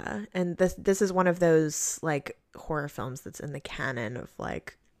 Yeah. And this is one of those like horror films that's in the canon of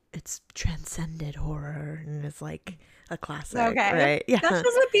like, it's transcended horror and it's like a classic. Okay. Right. Yeah. That's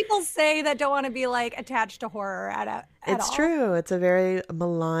just what people say that don't want to be like attached to horror at It's all. true. It's a very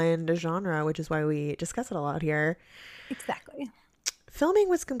maligned genre, which is why we discuss it a lot here. Exactly. Filming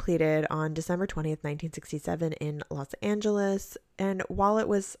was completed on December 20th, 1967 in Los Angeles, and while it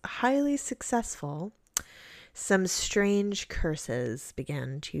was highly successful, some strange curses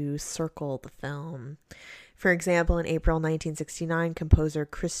began to circle the film. For example, in April 1969, composer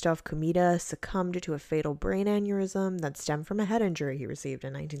Christoph Komeda succumbed to a fatal brain aneurysm that stemmed from a head injury he received in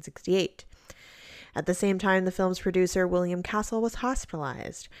 1968. At the same time, the film's producer, William Castle, was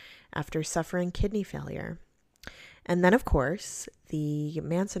hospitalized after suffering kidney failure. And then, of course, the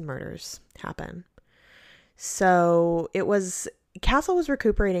Manson murders happen. So Castle was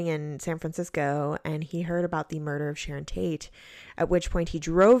recuperating in San Francisco, and he heard about the murder of Sharon Tate, at which point he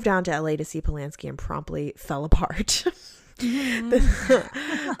drove down to LA to see Polanski and promptly fell apart. It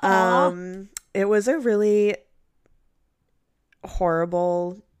was a really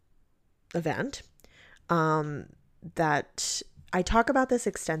horrible event that I talk about this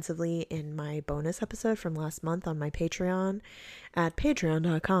extensively in my bonus episode from last month on my Patreon at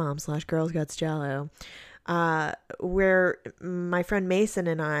patreon.com/girlsgutsjello. Where my friend Mason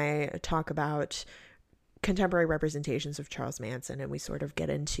and I talk about contemporary representations of Charles Manson, and we sort of get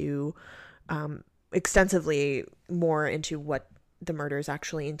into extensively more into what the murders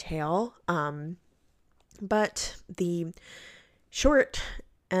actually entail. But the short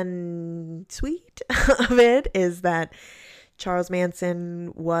and sweet of it is that Charles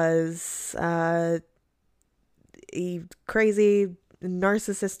Manson was a crazy,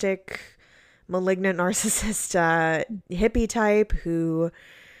 narcissistic, malignant narcissist hippie type who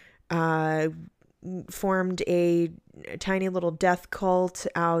formed a tiny little death cult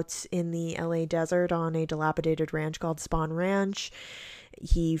out in the LA desert on a dilapidated ranch called Spawn Ranch.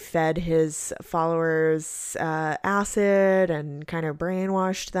 He fed his followers acid and kind of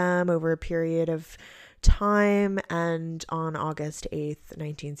brainwashed them over a period of time, and on August 8th,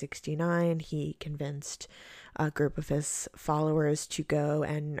 1969, he convinced a group of his followers to go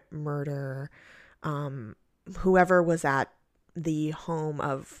and murder whoever was at the home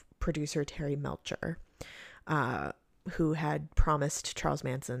of producer Terry Melcher, who had promised Charles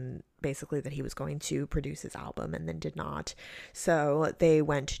Manson basically that he was going to produce his album and then did not. So they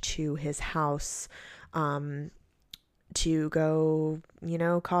went to his house to go,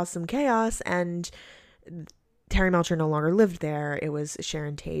 cause some chaos, and Terry Melcher no longer lived there. It was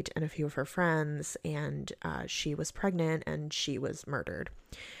Sharon Tate and a few of her friends, and she was pregnant and she was murdered.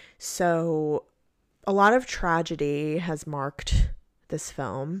 So a lot of tragedy has marked this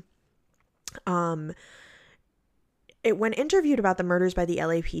film. When interviewed about the murders by the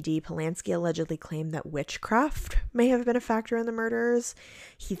LAPD, Polanski allegedly claimed that witchcraft may have been a factor in the murders.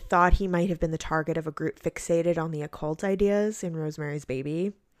 He thought he might have been the target of a group fixated on the occult ideas in Rosemary's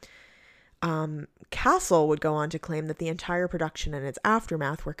Baby. Castle would go on to claim that the entire production and its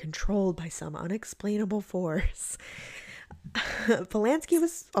aftermath were controlled by some unexplainable force. Polanski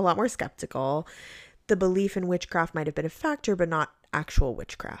was a lot more skeptical. The belief in witchcraft might have been a factor, but not actual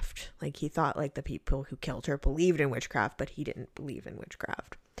witchcraft. Like, he thought like the people who killed her believed in witchcraft, but he didn't believe in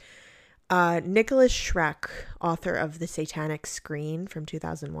witchcraft. Nicholas Schreck, author of The Satanic Screen from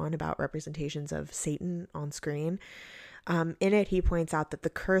 2001 about representations of Satan on screen, in it he points out that The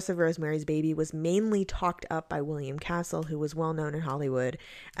Curse of Rosemary's Baby was mainly talked up by William Castle, who was well known in Hollywood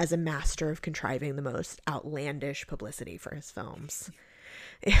as a master of contriving the most outlandish publicity for his films.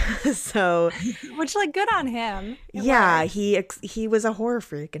 So, which, like, good on him. Yeah, he was a horror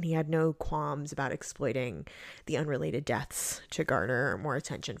freak, and he had no qualms about exploiting the unrelated deaths to garner more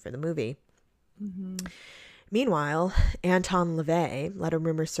attention for the movie. Mm-hmm. Meanwhile, Anton LaVey let a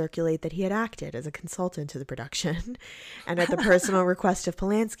rumor circulate that he had acted as a consultant to the production and at the personal request of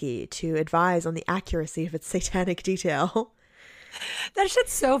Polanski to advise on the accuracy of its satanic detail. That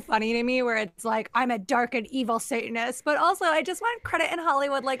shit's so funny to me, where it's like, I'm a dark and evil Satanist, but also I just want credit in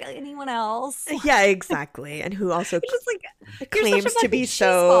Hollywood like anyone else. Yeah, exactly. And who also just like claims to be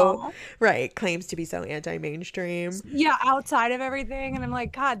so anti-mainstream. Yeah, outside of everything. And I'm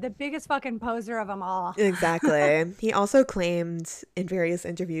like, God, the biggest fucking poser of them all. Exactly. He also claimed in various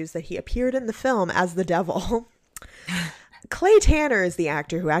interviews that he appeared in the film as the devil. Clay Tanner is the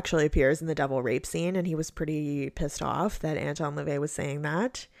actor who actually appears in the devil rape scene, and he was pretty pissed off that Anton LaVey was saying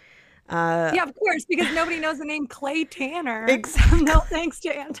that. Yeah, of course, because nobody knows the name Clay Tanner. Exactly. No thanks to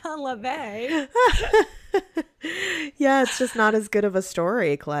Anton LaVey. Yeah, it's just not as good of a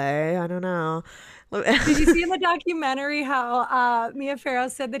story, Clay. I don't know. Did you see in the documentary how Mia Farrow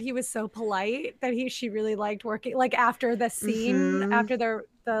said that he was so polite that she really liked working, like, after the scene, after the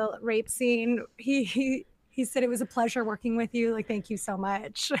rape scene, he said it was a pleasure working with you. Like, thank you so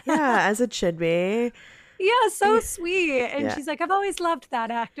much. Yeah, as it should be. Yeah, so sweet. And she's like, I've always loved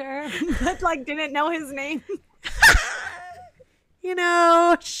that actor, but like didn't know his name. You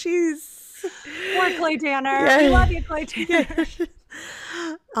know, she's poor Clay Tanner. Yeah. We love you, Clay Tanner.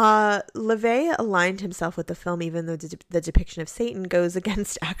 LaVey aligned himself with the film, even though the depiction of Satan goes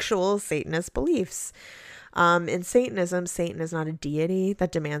against actual Satanist beliefs. In Satanism, Satan is not a deity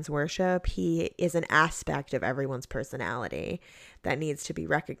that demands worship. He is an aspect of everyone's personality that needs to be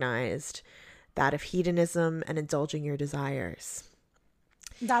recognized, that of hedonism and indulging your desires.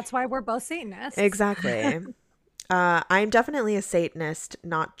 That's why we're both Satanists. Exactly. I'm definitely a Satanist,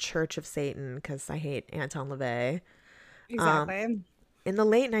 not Church of Satan, because I hate Anton LaVey. Exactly. In the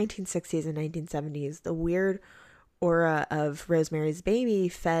late 1960s and 1970s, the weird aura of Rosemary's Baby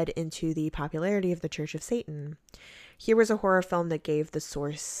fed into the popularity of the Church of Satan. Here was a horror film that gave the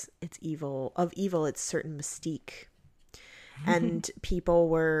source its evil its certain mystique. And people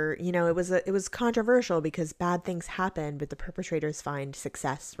were, it was controversial because bad things happen, but the perpetrators find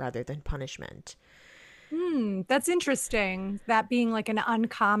success rather than punishment. That's interesting. That being like an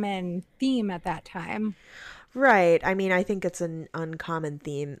uncommon theme at that time. Right. I mean, I think it's an uncommon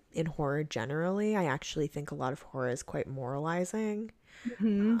theme in horror generally. I actually think a lot of horror is quite moralizing.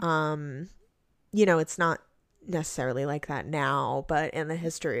 Mm-hmm. It's not necessarily like that now, but in the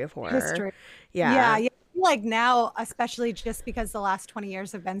history of horror. Yeah. Like now, especially just because the last 20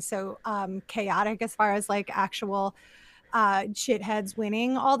 years have been so chaotic as far as like actual shitheads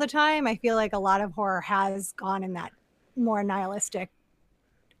winning all the time. I feel like a lot of horror has gone in that more nihilistic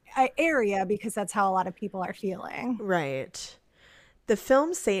area because that's how a lot of people are feeling. Right. The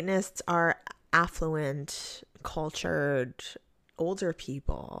film Satanists are affluent, cultured, older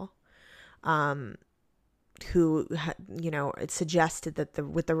people who, it suggested that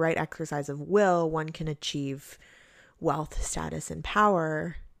with the right exercise of will, one can achieve wealth, status, and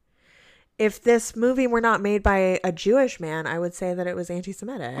power. If this movie were not made by a Jewish man, I would say that it was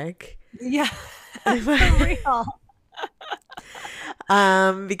anti-Semitic. Yeah, for real.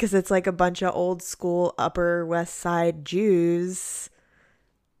 Because it's like a bunch of old school Upper West Side Jews.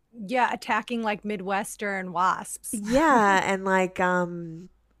 Yeah, attacking like Midwestern wasps. Yeah, and like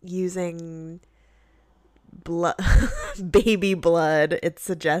using blood, baby blood, it's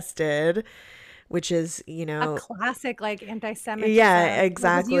suggested, which is, a classic like anti-Semitism. Yeah,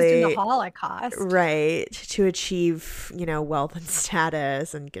 exactly. That was used in the Holocaust. Right, to achieve, wealth and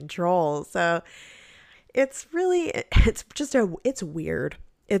status and control. So it's weird.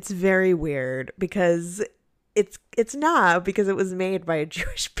 It's very weird because it's not, because it was made by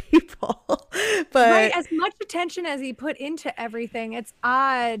Jewish people. wonderful. But right, as much attention as he put into everything, it's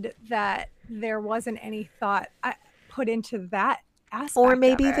odd that there wasn't any thought put into that aspect or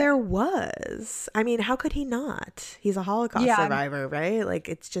maybe of it. there was. I mean, how could he not? He's a Holocaust Yeah. survivor, right? Like,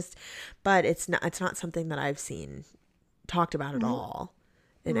 it's just, but it's not something that I've seen talked about at all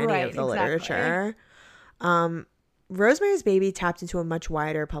in any Right, of the exactly. literature. Rosemary's Baby tapped into a much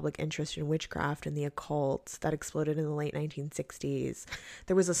wider public interest in witchcraft and the occult that exploded in the late 1960s.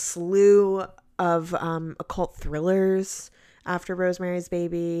 There was a slew of occult thrillers after Rosemary's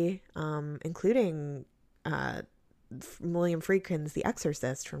Baby, including William Friedkin's The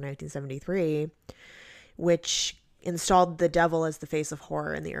Exorcist from 1973, which installed the devil as the face of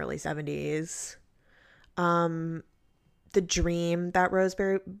horror in the early 70s. The dream that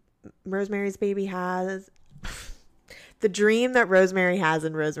Rosemary's Baby has... The dream that Rosemary has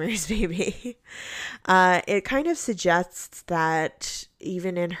in Rosemary's Baby, it kind of suggests that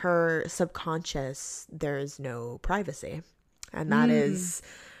even in her subconscious, there is no privacy. And that is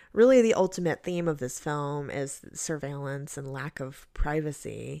really the ultimate theme of this film, is surveillance and lack of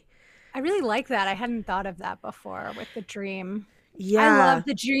privacy. I really like that. I hadn't thought of that before with the dream. Yeah. I love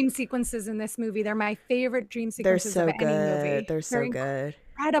the dream sequences in this movie. They're my favorite dream They're sequences so of any movie. good. They're so good.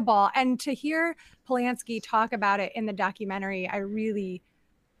 Incredible. And to hear Polanski talk about it in the documentary, I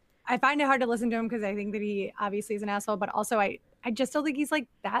find it hard to listen to him because I think that he obviously is an asshole, but also I just don't think he's like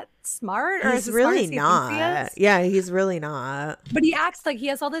that smart. Or He's as really smart as he thinks he not. is. Yeah, he's really not. But he acts like he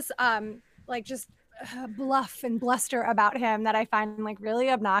has all this like just bluff and bluster about him that I find like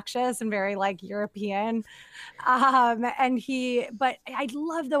really obnoxious and very like European. But I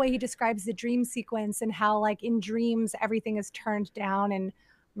love the way he describes the dream sequence and how like in dreams everything is turned down and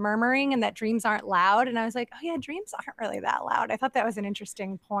murmuring and that dreams aren't loud. And I was like, oh yeah, dreams aren't really that loud. I thought that was an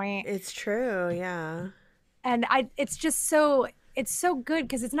interesting point. It's true, yeah. And it's so good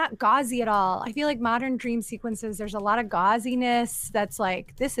because it's not gauzy at all. I feel like modern dream sequences, there's a lot of gauziness that's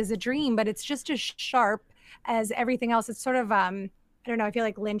like, this is a dream, but it's just as sharp as everything else. It's sort of, I don't know, I feel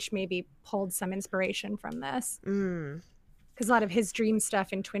like Lynch maybe pulled some inspiration from this. Because a lot of his dream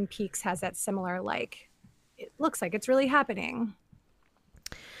stuff in Twin Peaks has that similar, like, it looks like it's really happening.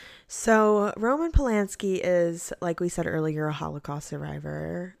 So Roman Polanski is, like we said earlier, a Holocaust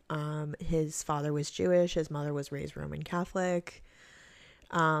survivor. His father was Jewish. His mother was raised Roman Catholic.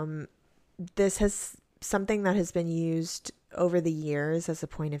 This is something that has been used over the years as a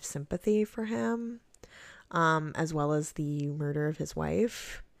point of sympathy for him, as well as the murder of his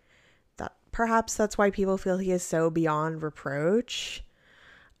wife. Perhaps that's why people feel he is so beyond reproach.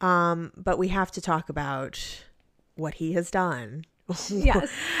 But we have to talk about what he has done. Yes,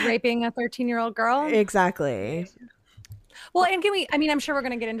 raping a 13-year-old girl. Exactly. Well, and I'm sure we're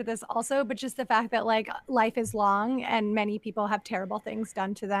going to get into this also, but just the fact that like life is long and many people have terrible things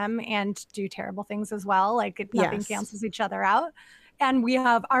done to them and do terrible things as well. Like nothing cancels each other out. And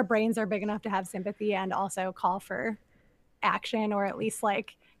our brains are big enough to have sympathy and also call for action or at least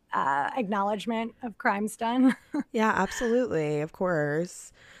like acknowledgement of crimes done. Yeah, absolutely. Of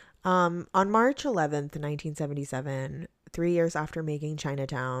course. On March 11th, 1977, 3 years after making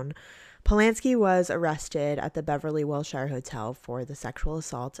Chinatown, Polanski was arrested at the Beverly Wilshire Hotel for the sexual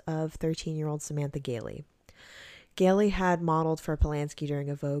assault of 13-year-old Samantha Gailey. Gailey had modeled for Polanski during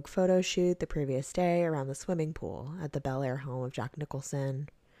a Vogue photo shoot the previous day around the swimming pool at the Bel Air home of Jack Nicholson.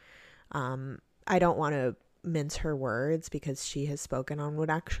 I don't want to mince her words because she has spoken on what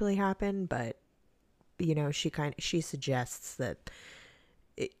actually happened, but you know, she suggests that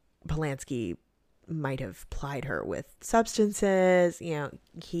Polanski might have plied her with substances. You know,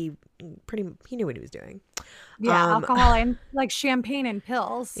 he knew what he was doing. Yeah, alcohol and like champagne and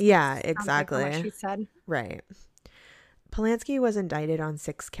pills. Yeah, exactly. Like what she said. Right. Polanski was indicted on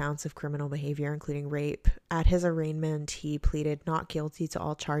 6 counts of criminal behavior, including rape. At his arraignment, he pleaded not guilty to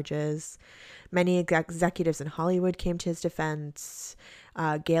all charges. Many executives in Hollywood came to his defense.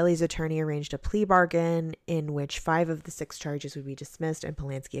 Gailey's attorney arranged a plea bargain in which 5 of the 6 charges would be dismissed, and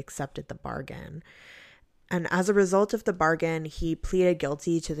Polanski accepted the bargain. And as a result of the bargain, he pleaded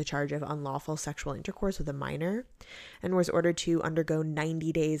guilty to the charge of unlawful sexual intercourse with a minor and was ordered to undergo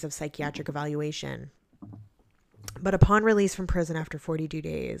 90 days of psychiatric evaluation. But upon release from prison after 42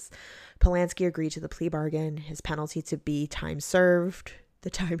 days, Polanski agreed to the plea bargain, his penalty to be time served, the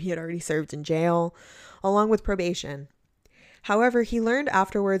time he had already served in jail, along with probation. However, he learned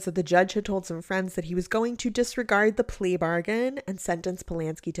afterwards that the judge had told some friends that he was going to disregard the plea bargain and sentence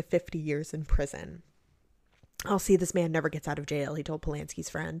Polanski to 50 years in prison. "I'll see this man never gets out of jail," he told Polanski's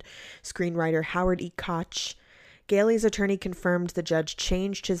friend, screenwriter Howard E. Koch. Gailey's attorney confirmed the judge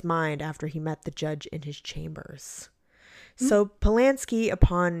changed his mind after he met the judge in his chambers. So Polanski,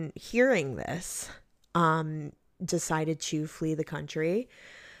 upon hearing this, decided to flee the country.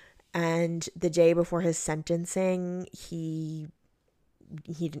 And the day before his sentencing, he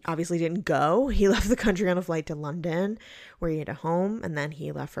obviously didn't go. He left the country on a flight to London, where he had a home, and then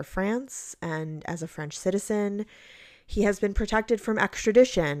he left for France. And as a French citizen, he has been protected from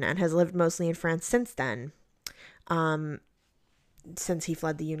extradition and has lived mostly in France since then. Since he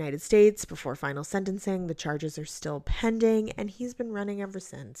fled the United States before final sentencing, the charges are still pending, and he's been running ever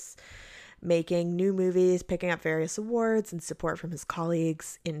since, making new movies, picking up various awards, and support from his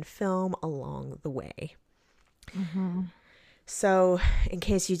colleagues in film along the way. Mm-hmm. So, in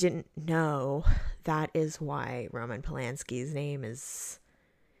case you didn't know, that is why Roman Polanski's name is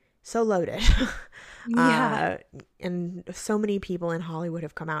so loaded. Yeah. And so many people in Hollywood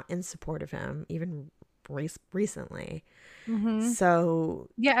have come out in support of him, even recently. Mm-hmm. So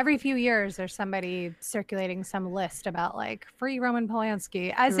yeah, every few years there's somebody circulating some list about like free Roman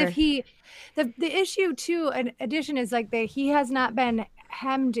Polanski, as if he, the issue too, in addition, is like he has not been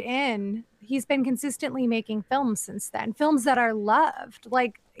hemmed in. He's been consistently making films since then, films that are loved,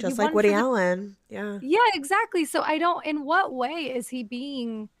 like just like Woody Allen. Yeah, exactly. So I don't, in what way is he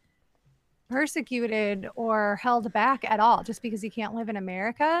being persecuted or held back at all just because he can't live in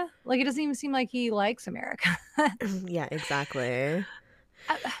America? Like, it doesn't even seem like he likes America. Yeah, exactly.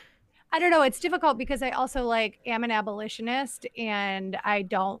 I don't know. It's difficult because I also am an abolitionist, and I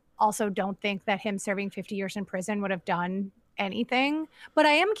don't think that him serving 50 years in prison would have done anything. But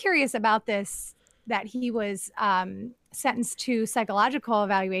I am curious about this, that he was sentenced to psychological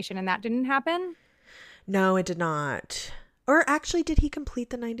evaluation and that didn't happen. No, it did not. Or actually, did he complete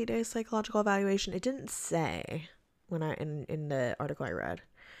the 90-day psychological evaluation? It didn't say when in the article I read.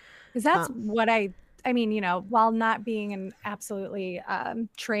 Because that's what I mean, while not being an absolutely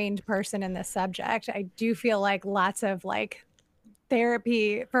trained person in this subject, I do feel like lots of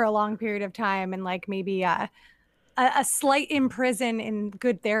therapy for a long period of time and maybe a slight imprison in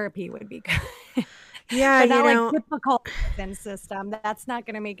good therapy would be good. Yeah, but not typical prison system. That's not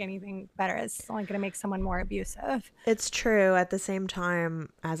going to make anything better. It's only going to make someone more abusive. It's true. At the same time,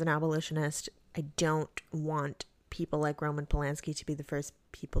 as an abolitionist, I don't want people like Roman Polanski to be the first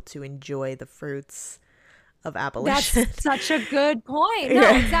people to enjoy the fruits of abolition. That's such a good point. No,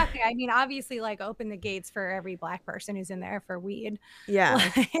 exactly. I mean, obviously, open the gates for every Black person who's in there for weed.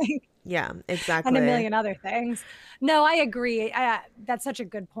 Yeah. Yeah, exactly. And a million other things. No, I agree. That's such a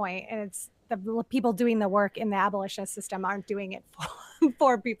good point. And it's the people doing the work in the abolitionist system aren't doing it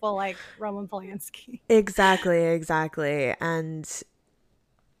for people like Roman Polanski. Exactly. And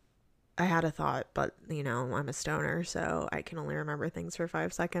I had a thought, but I'm a stoner, so I can only remember things for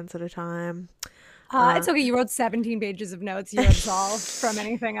 5 seconds at a time. It's okay. You wrote 17 pages of notes. You're absolved from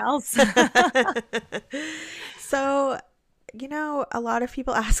anything else. So, a lot of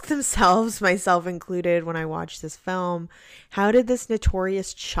people ask themselves, myself included, when I watch this film, how did this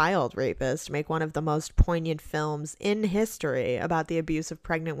notorious child rapist make one of the most poignant films in history about the abuse of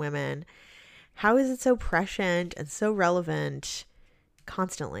pregnant women? How is it so prescient and so relevant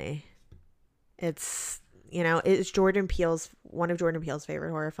constantly? It's it's one of Jordan Peele's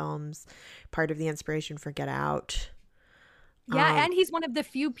favorite horror films, part of the inspiration for Get Out. Yeah, and he's one of the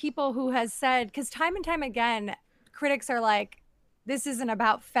few people who has said, because time and time again, critics are like, this isn't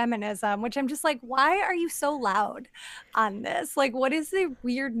about feminism, which I'm just like, why are you so loud on this? What is the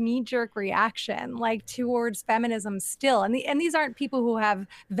weird knee-jerk reaction towards feminism still? And these aren't people who have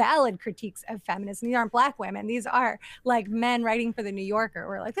valid critiques of feminism. These aren't Black women. These are men writing for the New Yorker who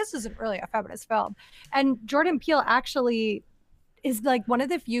are this isn't really a feminist film. And Jordan Peele actually is one of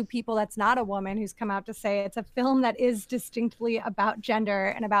the few people that's not a woman who's come out to say it's a film that is distinctly about gender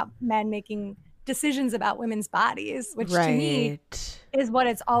and about men making decisions about women's bodies, which to me is what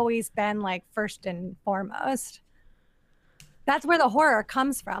it's always been first and foremost. That's where the horror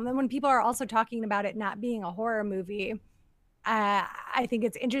comes from. And when people are also talking about it not being a horror movie, I think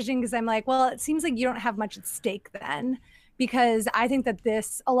it's interesting because I'm like, well, it seems like you don't have much at stake then, because I think that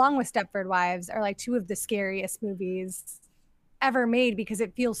this, along with Stepford Wives, are two of the scariest movies ever made, because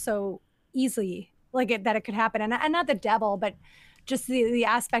it feels so easily that it could happen. And not the devil, but just the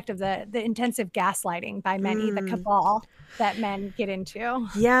aspect of the intensive gaslighting by many, the cabal that men get into.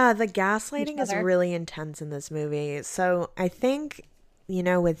 Yeah, the gaslighting is really intense in this movie. So I think,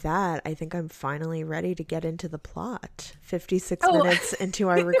 with that, I think I'm finally ready to get into the plot. 56 minutes into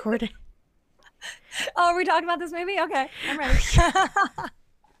our recording. Oh, are we talking about this movie? Okay, I'm ready.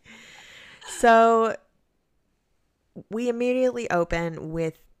 So we immediately open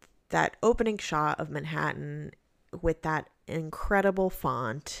with that opening shot of Manhattan with that incredible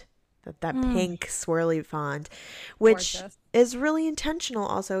font that pink swirly font, which Gorgeous. is really intentional.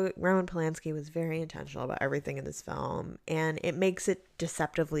 Also, Roman Polanski was very intentional about everything in this film, and it makes it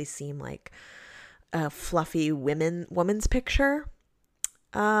deceptively seem like a fluffy woman's picture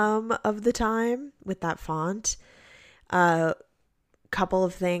of the time with that font. Couple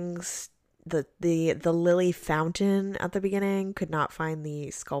of things. The lily fountain at the beginning, could not find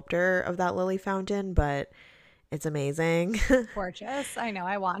the sculptor of that lily fountain, but it's amazing. Gorgeous. I know.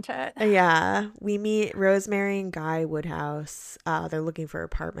 I want it. Yeah, we meet Rosemary and Guy Woodhouse. They're looking for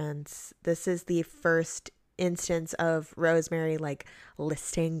apartments. This is the first instance of Rosemary like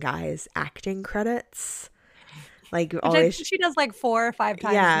listing Guy's acting credits. Like Which always, she does like 4 or 5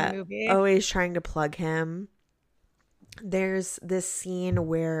 times yeah, in the movie. always trying to plug him. There's this scene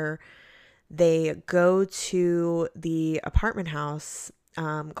where they go to the apartment house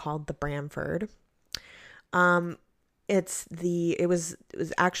called the Bramford. It was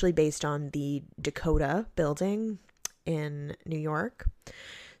actually based on the Dakota building in New York.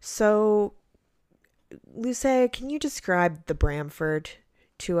 So, Luce, can you describe the Bramford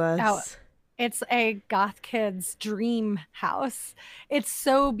to us? Oh, it's a goth kid's dream house. It's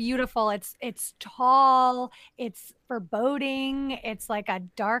so beautiful. It's tall. It's foreboding. It's like a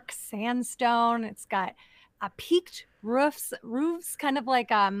dark sandstone. It's got peaked roofs, kind of like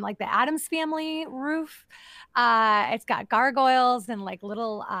the Addams Family roof. It's got gargoyles and like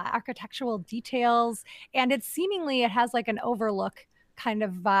little architectural details, and it has like an overlook kind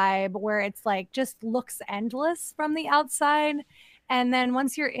of vibe where it's like just looks endless from the outside. And then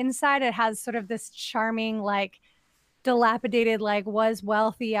once you're inside, it has sort of this charming, like dilapidated, like was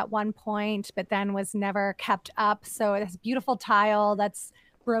wealthy at one point, but then was never kept up. So it has beautiful tile that's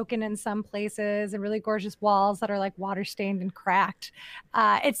broken in some places and really gorgeous walls that are like water stained and cracked.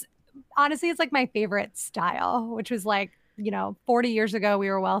 It's like my favorite style, which was like, 40 years ago we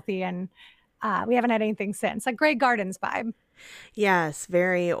were wealthy, and we haven't had anything since. Like Grey Gardens vibe. Yes,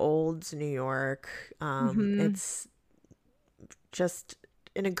 very old New York. It's just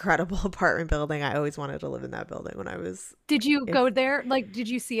an incredible apartment building. I always wanted to live in that building when I was. Did you go there? Like, did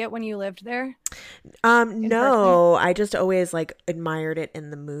you see it when you lived there? No, I just always like admired it in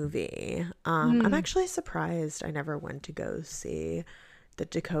the movie. I'm actually surprised I never went to go see the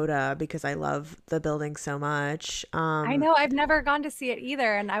Dakota because I love the building so much. I know, I've never gone to see it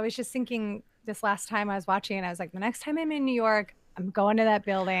either. And I was just thinking this last time I was watching it, I was like, the next time I'm in New York, I'm going to that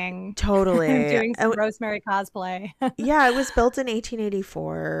building. Totally. Doing some Rosemary cosplay. Yeah, it was built in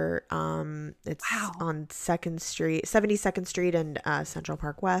 1884. It's on 72nd Street and Central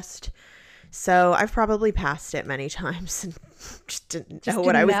Park West. So I've probably passed it many times and just didn't know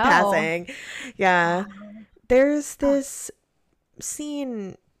what I was passing. Yeah. There's this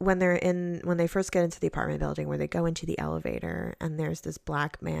scene when they first get into the apartment building where they go into the elevator, and there's this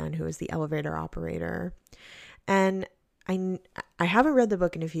black man who is the elevator operator. And I haven't read the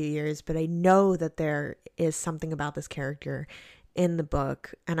book in a few years, but I know that there is something about this character in the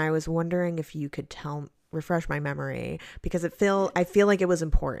book, and I was wondering if you could refresh my memory, because I feel like it was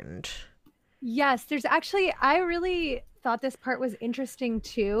important. Yes, I really thought this part was interesting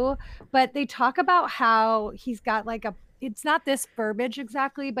too, but they talk about how he's got like it's not this verbiage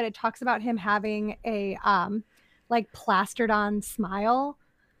exactly, but it talks about him having a like plastered on smile.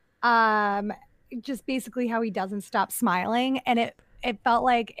 Just basically how he doesn't stop smiling, and it felt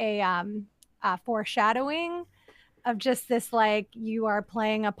like a foreshadowing of just this, like, you are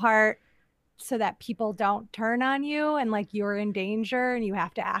playing a part so that people don't turn on you, and like you're in danger and you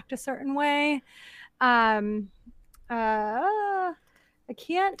have to act a certain way. I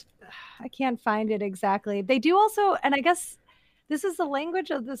can't find it exactly. They do also, and I guess this is the language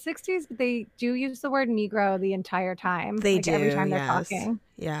of the 60s, but they do use the word Negro the entire time. They like, do every time they're talking.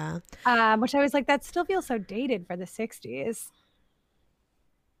 Yeah. Which I was like, that still feels so dated for the 60s.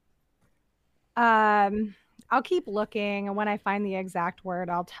 I'll keep looking, and when I find the exact word,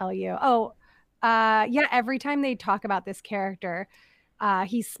 I'll tell you. Yeah, every time they talk about this character,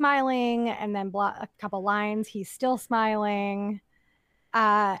 he's smiling, and then a couple lines, he's still smiling.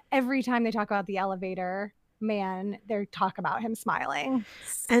 Every time they talk about the elevator man, they talk about him smiling.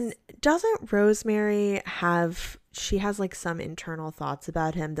 And doesn't Rosemary she has like some internal thoughts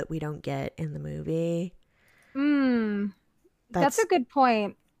about him that we don't get in the movie? That's a good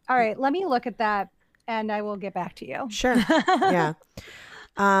point. All right, let me look at that and I will get back to you. Sure. Yeah.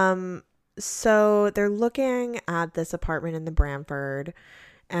 So they're looking at this apartment in the Bramford,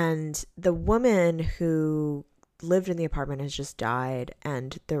 and the woman who lived in the apartment has just died,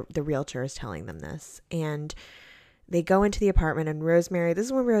 and the realtor is telling them this. And they go into the apartment, and this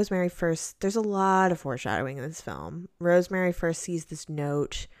is when Rosemary first, there's a lot of foreshadowing in this film. Rosemary first sees this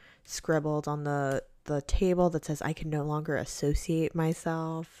note scribbled on the table that says, "I can no longer associate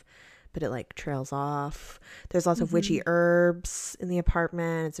myself," but it like trails off. There's lots of witchy herbs in the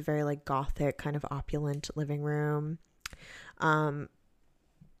apartment. It's a very like gothic kind of opulent living room. And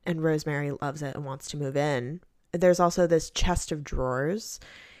Rosemary loves it and wants to move in. There's also this chest of drawers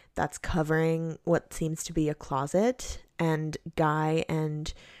that's covering what seems to be a closet, and Guy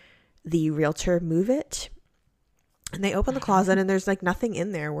and the realtor move it, and they open the closet and there's like nothing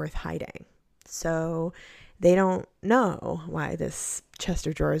in there worth hiding. So they don't know why this chest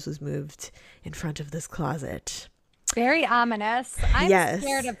of drawers was moved in front of this closet. Very ominous. I'm Yes.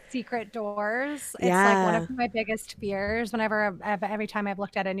 scared of secret doors. It's Yeah. like one of my biggest fears every time I've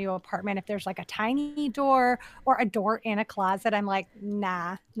looked at a new apartment. If there's like a tiny door or a door in a closet, I'm like,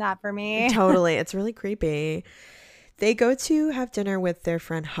 nah, not for me. Totally. It's really creepy. They go to have dinner with their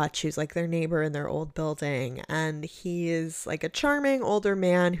friend Hutch, who's like their neighbor in their old building. And he is like a charming older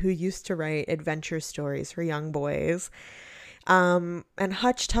man who used to write adventure stories for young boys. And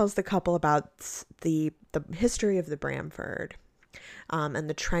Hutch tells the couple about the history of the Bramford, and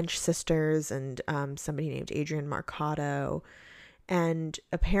the Trench sisters, and somebody named Adrian Marcato. And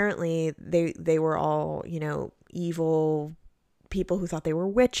apparently they were all, you know, evil people who thought they were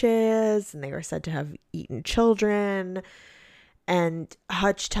witches, and they were said to have eaten children. And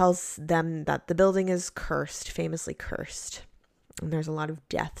Hutch tells them that the building is cursed, famously cursed, and there's a lot of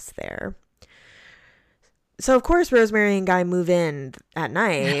deaths there. So of course Rosemary and Guy move in at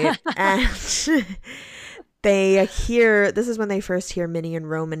night, and they hear, this is when they first hear Minnie and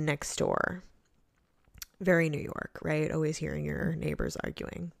Roman next door. Very New York, right? Always hearing your neighbors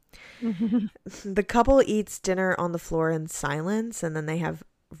arguing. The couple eats dinner on the floor in silence, and then they have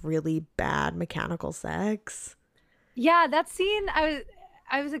really bad mechanical sex. Yeah, that scene I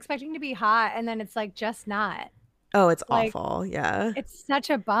was expecting to be hot, and then it's like just not. Oh, it's Like, awful. Yeah. It's such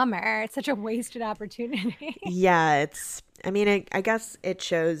a bummer. It's such a wasted opportunity. Yeah, I guess it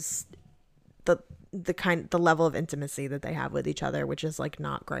shows the level of intimacy that they have with each other, which is like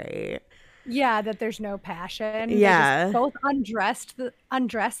not great. Yeah, that there's no passion. Yeah. They just both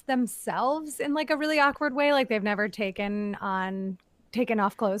undressed themselves in like a really awkward way, like they've never taken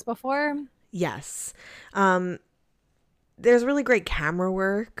off clothes before. Yes. There's really great camera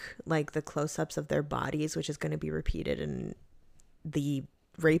work, like the close-ups of their bodies, which is going to be repeated in the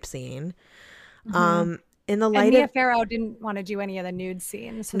rape scene. In the light And Mia of Farrow didn't want to do any of the nude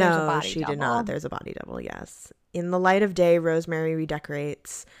scenes, so there's a no, body she double. did not. There's a body double. Yes. In the light of day, Rosemary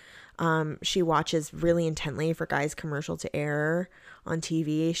redecorates. She watches really intently for Guy's commercial to air on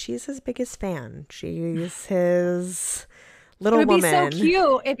TV. She's his biggest fan. She's his little It would woman. be so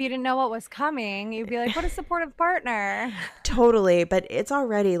cute if you didn't know what was coming. You'd be like, what a supportive partner. Totally, but it's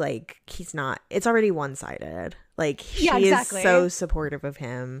already like it's already one-sided. Like she Yeah, exactly. is so supportive of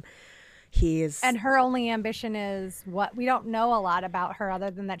him. And her only ambition is what we don't know a lot about her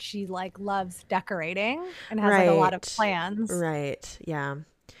other than that she like loves decorating and has like a lot of plans. Right. Yeah.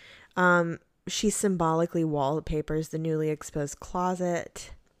 She symbolically wallpapers the newly exposed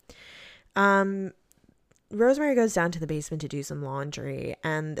closet. Rosemary goes down to the basement to do some laundry,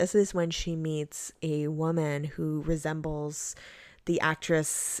 and this is when she meets a woman who resembles the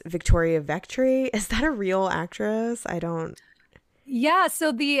actress Victoria Vectri. Is that a real actress? I don't. Yeah,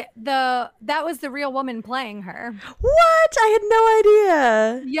 so that was the real woman playing her. What? I had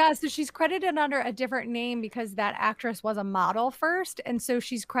no idea. Yeah, so she's credited under a different name because that actress was a model first, and so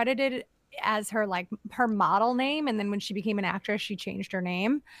she's credited as her model name, and then when she became an actress, she changed her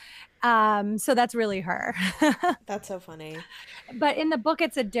name. So that's really her. That's so funny. But in the book,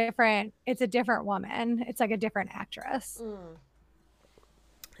 it's a different woman. It's like a different actress.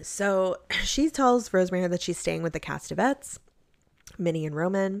 So she tells Rosemary that she's staying with the Castavets, Minnie and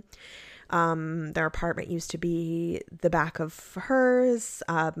Roman. Their apartment used to be the back of hers.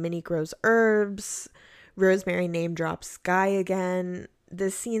 Minnie grows herbs. Rosemary name drops Guy again.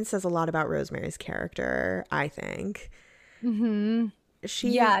 This scene says a lot about Rosemary's character, I think.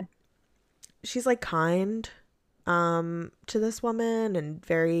 She's like kind to this woman and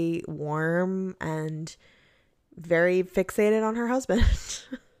very warm and very fixated on her husband.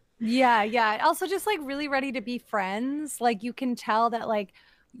 Yeah. Also just like really ready to be friends. Like you can tell that like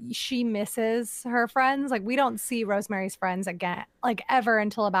she misses her friends. Like we don't see Rosemary's friends again, like ever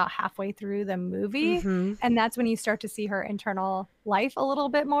until about halfway through the movie. And that's when you start to see her internal life a little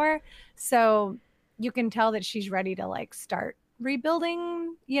bit more. So you can tell that she's ready to like start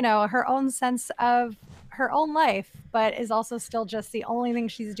rebuilding, you know, her own sense of her own life, but is also still just the only thing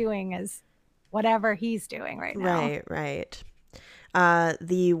she's doing is whatever he's doing right now. Right.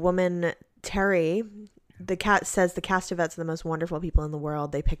 The woman, Terry, the cat says the Castevets are the most wonderful people in the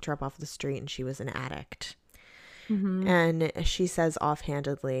world. They picked her up off the street and she was an addict. Mm-hmm. And she says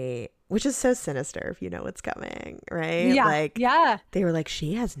offhandedly, which is so sinister if you know what's coming, right? Yeah. Like, yeah. they were like,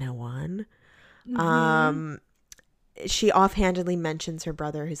 she has no one. Mm-hmm. She offhandedly mentions her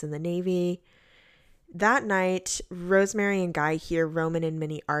brother who's in the Navy. That night, Rosemary and Guy hear Roman and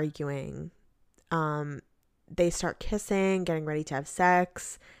Minnie arguing. They start kissing, getting ready to have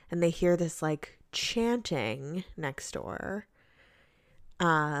sex, and they hear this like chanting next door.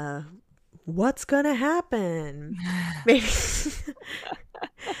 What's gonna happen? Maybe.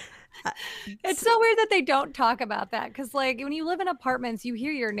 It's so weird that they don't talk about that, because like when you live in apartments you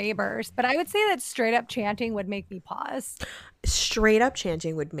hear your neighbors, but I would say that straight up chanting would make me pause. Straight up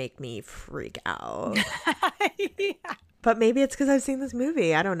chanting would make me freak out. Yeah. But maybe it's because I've seen this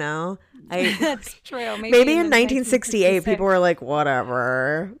movie. I don't know. That's true. Maybe in 1968 people were like,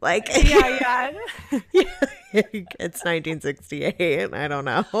 whatever. Like, yeah. It's 1968. I don't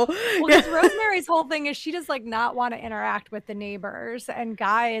know. Well, because Rosemary's whole thing is she does like not want to interact with the neighbors, and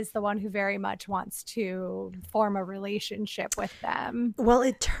Guy is the one who very much wants to form a relationship with them. Well,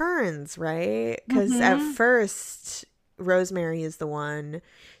 it turns, right? Because at first, Rosemary is the one.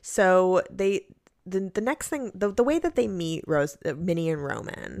 So the next thing, the way that they meet Minnie and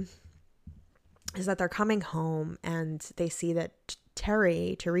Roman is that they're coming home and they see that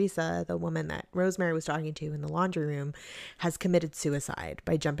Teresa, the woman that Rosemary was talking to in the laundry room, has committed suicide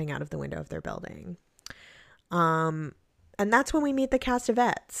by jumping out of the window of their building. And that's when we meet the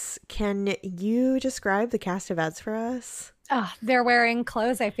Castevets. Can you describe the Castevets for us? They're wearing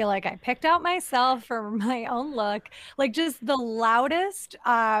clothes I feel like I picked out myself for my own look. Like just the loudest.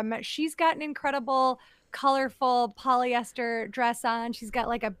 She's got an incredible, colorful polyester dress on. She's got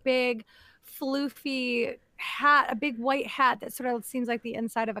like a big, floofy hat, a big white hat that sort of seems like the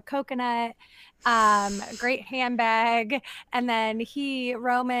inside of a coconut. A great handbag. And then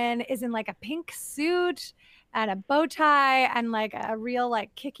Roman, is in like a pink suit and a bow tie and like a real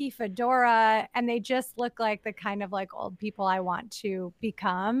like kicky fedora, and they just look like the kind of like old people I want to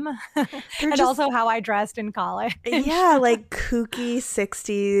become. And also how I dressed in college. Yeah, like kooky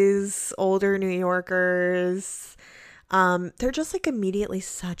 60s older New Yorkers. They're just like immediately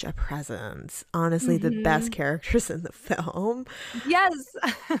such a presence. Honestly, the best characters in the film. Yes.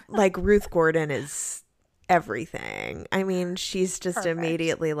 Like Ruth Gordon is everything. I mean, she's just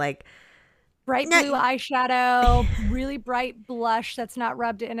immediately like bright blue eyeshadow, really bright blush that's not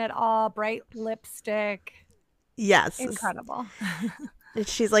rubbed in at all, bright lipstick. Yes. Incredible.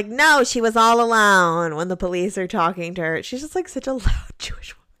 She's like, no, she was all alone when the police are talking to her. She's just like such a loud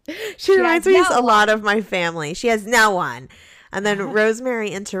Jewish woman. She reminds me a lot of my family. She has no one. And then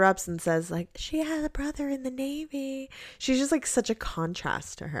Rosemary interrupts and says like, she had a brother in the Navy. She's just like such a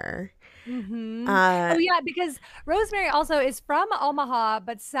contrast to her. Oh yeah, because Rosemary also is from Omaha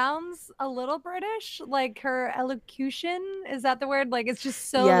but sounds a little British. Like her elocution, is that the word? Like it's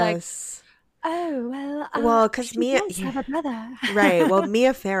just so like, oh well, because Mia does have a brother. Right, well,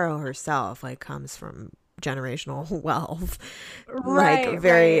 Mia Farrow herself like comes from generational wealth, right, like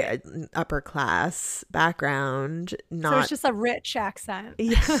very upper class background. Not, so it's just a rich accent.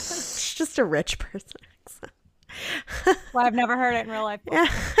 Yeah, it's just a rich person accent. Well, I've never heard it in real life.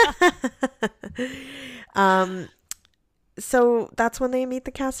 So that's when they meet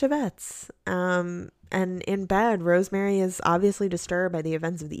the Castevets. And in bed, Rosemary is obviously disturbed by the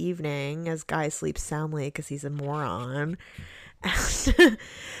events of the evening as Guy sleeps soundly because he's a moron. He's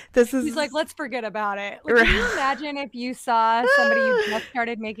like, let's forget about it. Like, can you imagine if you saw somebody you just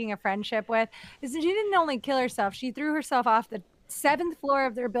started making a friendship with? She didn't only kill herself, she threw herself off the 7th floor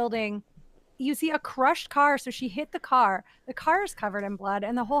of their building. You see a crushed car, so she hit the car. The car is covered in blood,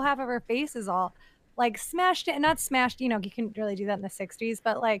 and the whole half of her face is all like smashed. Not smashed, you couldn't really do that in the 60s,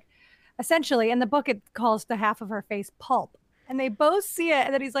 but like essentially in the book it calls the half of her face pulp. And they both see it,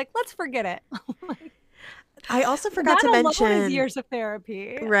 and then he's like, let's forget it. I also forgot to mention his years of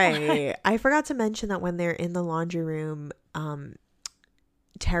therapy. Right. I forgot to mention that when they're in the laundry room,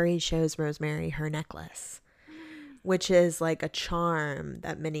 Terry shows Rosemary her necklace, which is like a charm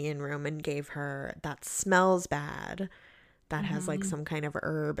that Minnie and Roman gave her that smells bad, that has like some kind of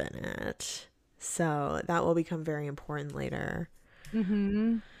herb in it. So that will become very important later.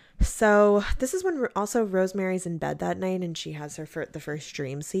 So this is when also Rosemary's in bed that night and she has the first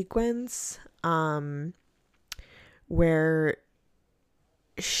dream sequence, where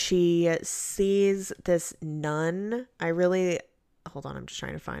she sees this nun. Hold on, I'm just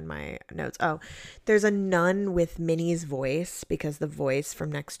trying to find my notes. Oh, there's a nun with Minnie's voice because the voice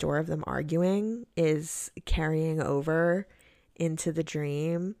from next door of them arguing is carrying over into the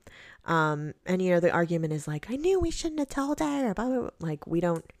dream. And the argument is like, I knew we shouldn't have told her, blah, blah, blah. Like, we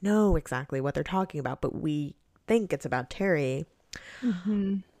don't know exactly what they're talking about, but we think it's about Terry.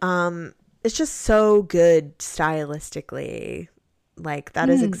 It's just so good stylistically. Like, that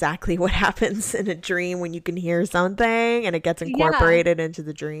is exactly what happens in a dream when you can hear something and it gets incorporated into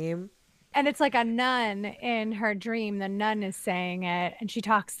the dream. And it's like a nun in her dream. The nun is saying it, and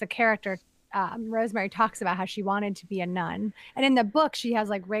the character Rosemary talks about how she wanted to be a nun. And in the book, she has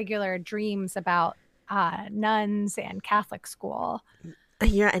like regular dreams about nuns and Catholic school.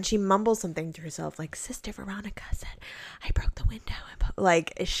 Yeah, and she mumbles something to herself like, Sister Veronica said, I broke the window.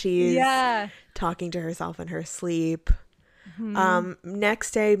 Like, she's talking to herself in her sleep.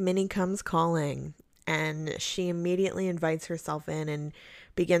 Next day, Minnie comes calling, and she immediately invites herself in and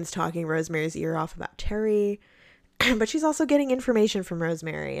begins talking Rosemary's ear off about Terry. But she's also getting information from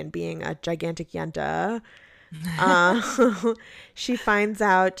Rosemary, and being a gigantic yenta, she finds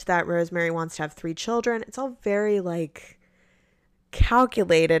out that Rosemary wants to have 3 children. It's all very like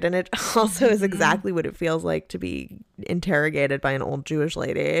calculated, and it also is exactly what it feels like to be interrogated by an old Jewish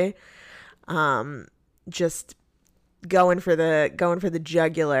lady. Just going for the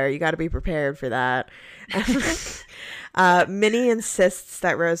jugular. You got to be prepared for that. Minnie insists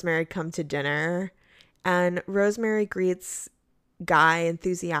that Rosemary come to dinner, and Rosemary greets Guy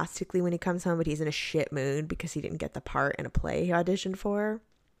enthusiastically when he comes home, but he's in a shit mood because he didn't get the part in a play he auditioned for.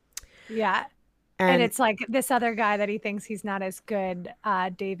 Yeah. And it's like this other guy that he thinks he's not as good,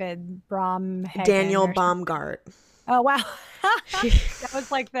 David Bromhagen. Daniel Baumgart. Oh, wow. That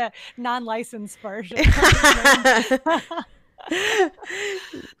was like the non-licensed version.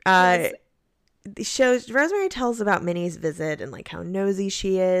 Rosemary tells about Minnie's visit and like how nosy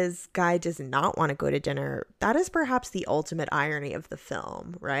she is. Guy does not want to go to dinner. That is perhaps the ultimate irony of the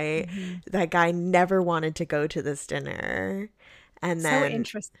film, right? That Guy never wanted to go to this dinner. And then, so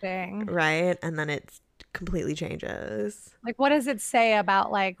interesting. Right? And then it completely changes. Like, what does it say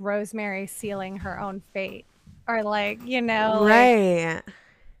about like Rosemary sealing her own fate? Or like, right. Like,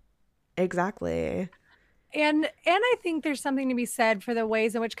 exactly. And I think there's something to be said for the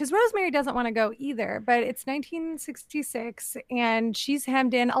ways in which, because Rosemary doesn't want to go either, but it's 1966 and she's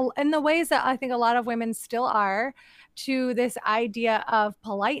hemmed in the ways that I think a lot of women still are, to this idea of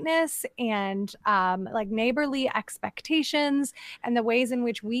politeness and like neighborly expectations, and the ways in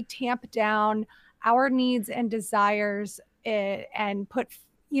which we tamp down our needs and desires and put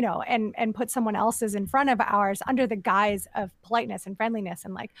and put someone else's in front of ours under the guise of politeness and friendliness,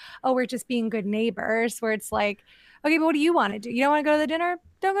 and like, oh, we're just being good neighbors, where it's like, okay, but what do you want to do? You don't want to go to the dinner?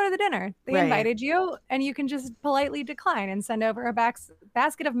 Don't go to the dinner. They invited you, and you can just politely decline and send over a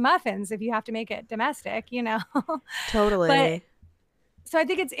basket of muffins if you have to make it domestic, Totally. But, so I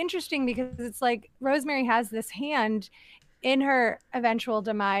think it's interesting because it's like Rosemary has this hand in her eventual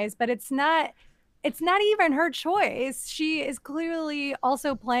demise, but it's not even her choice. She is clearly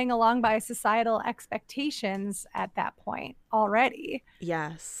also playing along by societal expectations at that point already.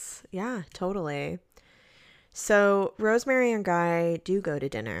 Yes. Yeah, totally. So Rosemary and Guy do go to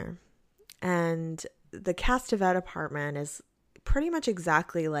dinner, and the Castevet apartment is pretty much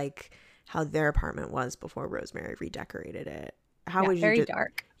exactly like how their apartment was before Rosemary redecorated it. How would you very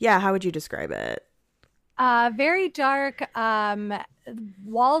dark. Yeah, how would you describe it? Very dark.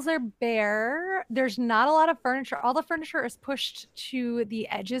 Walls are bare. There's not a lot of furniture. All the furniture is pushed to the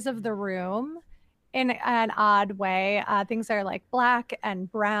edges of the room in an odd way. Things are like black and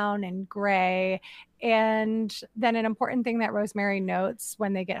brown and gray. And then an important thing that Rosemary notes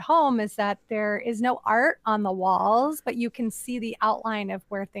when they get home is that there is no art on the walls, but you can see the outline of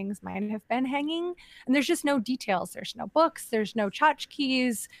where things might have been hanging. And there's just no details. There's no books. There's no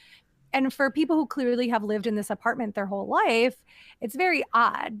tchotchkes. And for people who clearly have lived in this apartment their whole life, it's very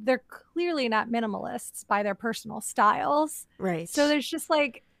odd. They're clearly not minimalists by their personal styles. Right. So there's just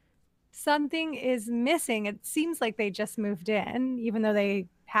like something is missing. It seems like they just moved in, even though they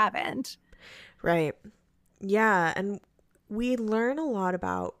haven't. Right. Yeah. And we learn a lot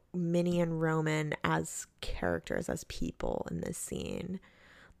about Minnie and Roman as characters, as people in this scene.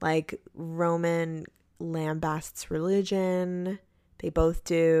 Like, Roman lambasts religion. They both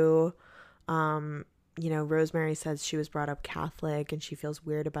do. Rosemary says she was brought up Catholic and she feels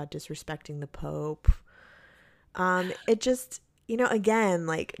weird about disrespecting the Pope. It just, again,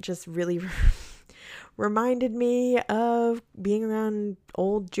 like, just really reminded me of being around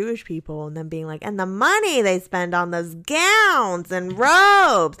old Jewish people and then being like, and the money they spend on those gowns and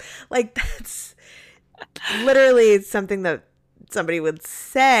robes. Like, that's literally something that somebody would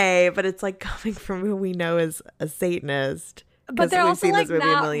say, but it's like coming from who we know as a Satanist. But they're we've also seen like this movie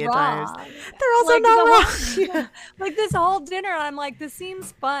a not million wrong. times. They're also Like, not the wrong. whole- Yeah. Like this whole dinner, I'm like, this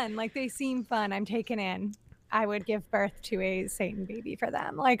seems fun. Like they seem fun. I'm taken in. I would give birth to a Satan baby for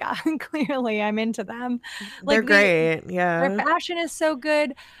them. Like clearly I'm into them. They're Like great. their Yeah. fashion is so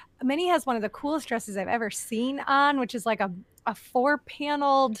good. Minnie has one of the coolest dresses I've ever seen on, which is like a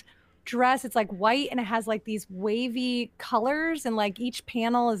 4-paneled dress. It's like white and it has like these wavy colors, and like each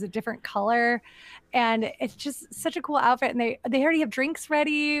panel is a different color, and it's just such a cool outfit. And they already have drinks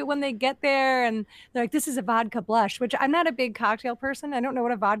ready when they get there, and they're like, this is a vodka blush, which I'm not a big cocktail person. I don't know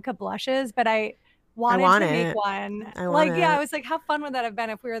what a vodka blush is, but I wanted want to make it. one. I want Yeah, it. I was like, how fun would that have been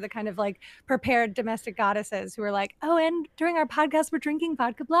if we were the kind of like prepared domestic goddesses who were like, oh, and during our podcast we're drinking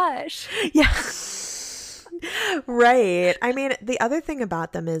vodka blush. Yeah. Right. I mean, the other thing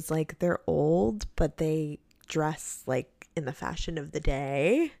about them is like they're old, but they dress like in the fashion of the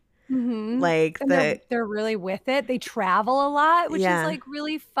day. Like And they're really with it. They travel a lot, which Yeah. is like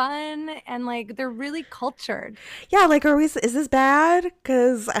really fun, and like they're really cultured. yeah, like is this bad?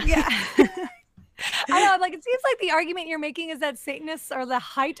 Because Yeah. I know, like it seems like the argument you're making is that Satanists are the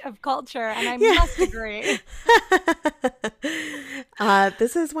height of culture, and I must agree.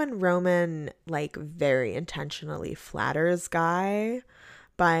 This is when Roman like very intentionally flatters Guy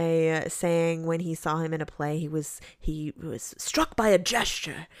by saying when he saw him in a play he was struck by a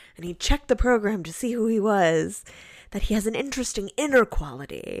gesture and he checked the program to see who he was, that he has an interesting inner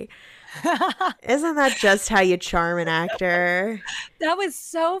quality. Isn't that just how you charm an actor? That was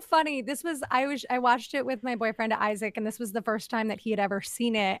so funny. I watched it with my boyfriend Isaac, and this was the first time that he had ever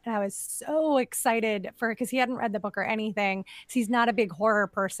seen it. And I was so excited because he hadn't read the book or anything. So he's not a big horror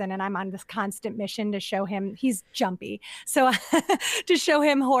person, and I'm on this constant mission to show him he's jumpy. So to show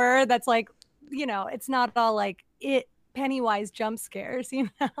him horror that's like, it's not all like Pennywise jump scares,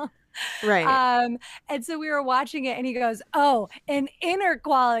 Right. And so we were watching it, and he goes, "Oh, an inner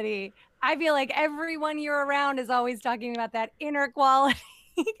quality." I feel like everyone you're around is always talking about that inner quality.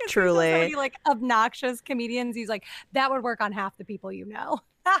 Truly. So many like obnoxious comedians. He's like, that would work on half the people you know.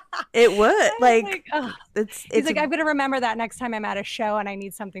 It would. Like he's like, I'm gonna remember that next time I'm at a show and I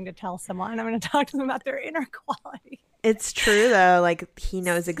need something to tell someone. I'm gonna talk to them about their inner quality. It's true though. Like he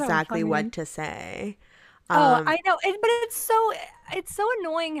knows So exactly funny. what to say. I know, but it's so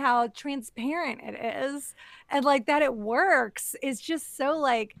annoying how transparent it is, and like that it works is just so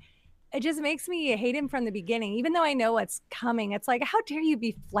like, it just makes me hate him from the beginning, even though I know what's coming. It's like, how dare you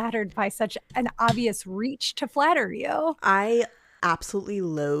be flattered by such an obvious reach to flatter you? I absolutely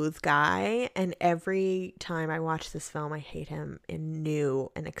loathe Guy, and every time I watch this film I hate him in new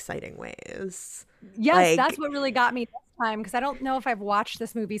and exciting ways. Yes, Like- that's what really got me this time, because I don't know if I've watched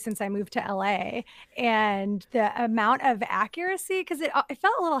this movie since I moved to LA, and the amount of accuracy, because it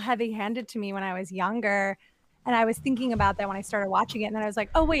felt a little heavy-handed to me when I was younger, and I was thinking about that when I started watching it, and then I was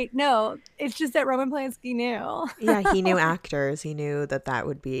like, oh wait, no, it's just that Roman Polanski knew. Yeah, he knew actors. He knew that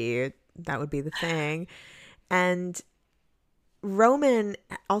would be the thing. And Roman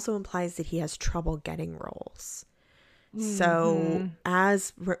also implies that he has trouble getting roles. So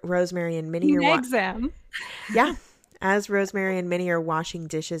as Rosemary and Minnie He are nags him. yeah, as Rosemary and Minnie are washing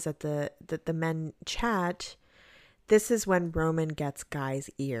dishes at the men chat, this is when Roman gets Guy's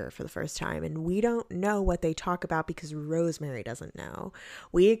ear for the first time, and we don't know what they talk about because Rosemary doesn't know.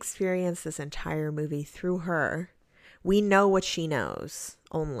 We experience this entire movie through her. We know what she knows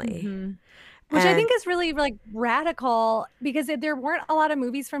only. Which I think is really like radical, because there weren't a lot of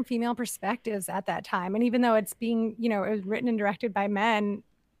movies from female perspectives at that time. And even though it's being, it was written and directed by men,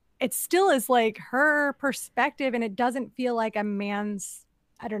 it still is like her perspective, and it doesn't feel like a man's,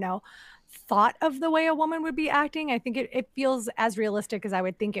 I don't know, thought of the way a woman would be acting. I think it feels as realistic as I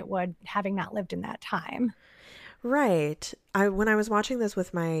would think it would, having not lived in that time. Right. When I was watching this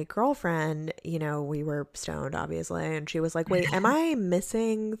with my girlfriend, we were stoned, obviously, and she was like, wait, am I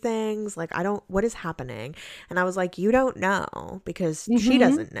missing things? Like, what is happening? And I was like, you don't know, because she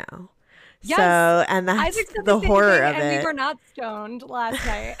doesn't know. Yes. So, and that's Isaac said the same horror thing, of and it. we were not stoned last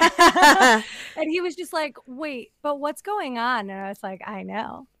night. And he was just like, wait, but what's going on? And I was like, I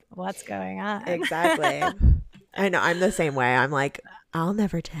know what's going on. Exactly. I know. I'm the same way. I'm like, I'll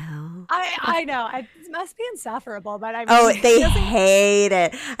never tell. I know. It must be insufferable, but I mean, Oh, they hate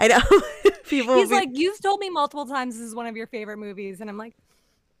it. I know. He's like, you've told me multiple times this is one of your favorite movies. And I'm like,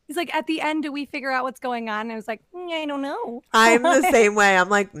 he's like, at the end, do we figure out what's going on? And I was like, I don't know. I'm the same way. I'm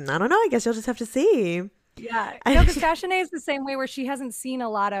like, I don't know. I guess you'll just have to see. Yeah. Because Tashanae is the same way, where she hasn't seen a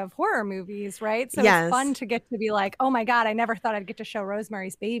lot of horror movies, right? So Yes. It's fun to get to be like, oh my God, I never thought I'd get to show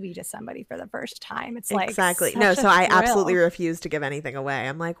Rosemary's Baby to somebody for the first time. It's like, Exactly. such No, a so I thrill. absolutely refuse to give anything away.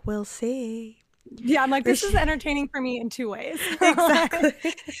 I'm like, we'll see. Yeah, I'm like, this is entertaining for me in two ways. Exactly.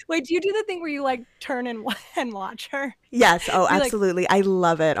 Wait, do you do the thing where you like turn and watch her? Yes. Oh, You're absolutely. I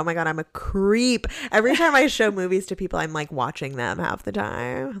love it. Oh my God, I'm a creep. Every time I show movies to people, I'm like watching them half the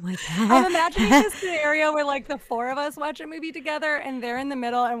time. I'm like, I'm imagining this scenario where like the four of us watch a movie together and they're in the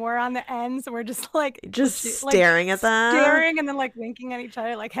middle and we're on the end. So we're just like staring at them. Staring and then like winking at each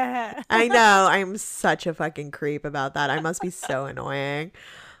other like, I know. I'm such a fucking creep about that. I must be so annoying.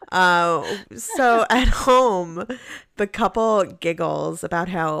 So at home, the couple giggles about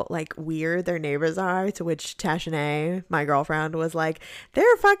how like weird their neighbors are, to which Tashanae, my girlfriend, was like,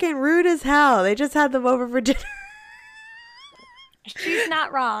 they're fucking rude as hell. They just had them over for dinner. She's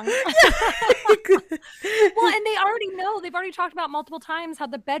not wrong. Well, and they already know, they've already talked about multiple times how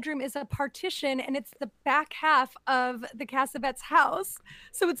the bedroom is a partition and it's the back half of the Cassavetes' house.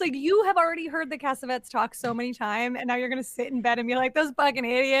 So it's like, you have already heard the Cassavetes talk so many times and now you're going to sit in bed and be like, those fucking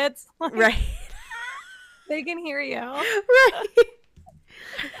idiots. Like, right. They can hear you. Right.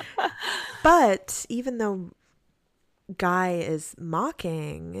 But even though Guy is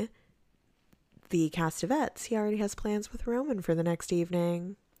mocking the Cassavetes, he already has plans with Roman for the next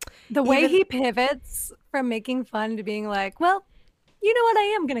evening. The way he pivots from making fun to being like, well, you know what? I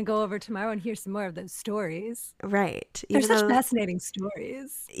am going to go over tomorrow and hear some more of those stories. Right. They're such fascinating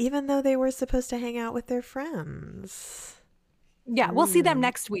stories. Even though they were supposed to hang out with their friends. Yeah, we'll see them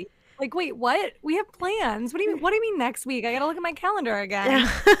next week. Like, wait, what? We have plans. What do you mean next week? I got to look at my calendar again.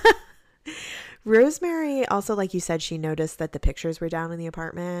 Yeah. Rosemary also, like you said, she noticed that the pictures were down in the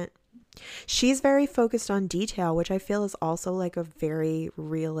apartment. She's very focused on detail, which I feel is also like a very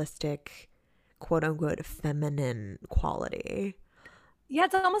realistic, quote unquote, feminine quality. Yeah,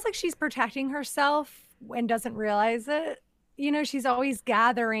 it's almost like she's protecting herself and doesn't realize it. You know, she's always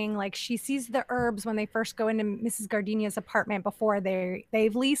gathering, like she sees the herbs when they first go into Mrs. Gardenia's apartment before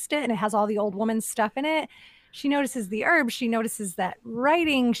they've leased it and it has all the old woman's stuff in it. She notices the herbs. She notices that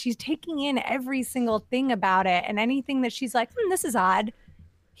writing. She's taking in every single thing about it, and anything that she's like, this is odd.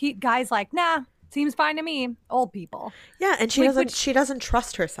 Guy's like, nah, seems fine to me. Old people. Yeah, and she doesn't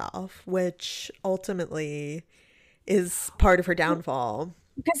trust herself, which ultimately is part of her downfall.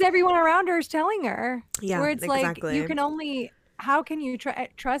 Because everyone around her is telling her. Yeah, where it's exactly. like, you can only, how can you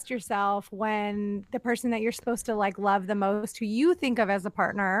trust yourself when the person that you're supposed to like love the most, who you think of as a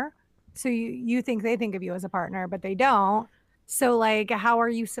partner, so you think they think of you as a partner, but they don't. So like, how are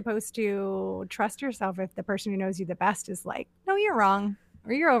you supposed to trust yourself if the person who knows you the best is like, no, you're wrong,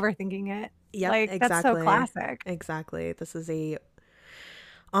 or you're overthinking it? Yeah, like, exactly. That's so classic. Exactly. This is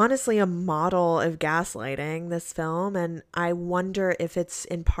honestly a model of gaslighting, this film, and I wonder if it's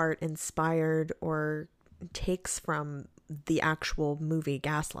in part inspired or takes from the actual movie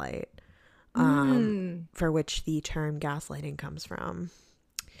Gaslight, for which the term gaslighting comes from.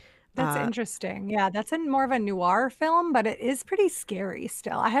 That's interesting. Yeah, that's more of a noir film, but it is pretty scary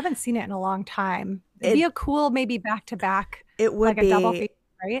still. I haven't seen it in a long time. It'd be a cool maybe back-to-back. It would like be. A double feature,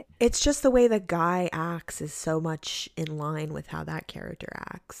 right? It's just the way the guy acts is so much in line with how that character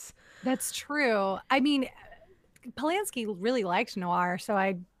acts. That's true. I mean, Polanski really liked noir, so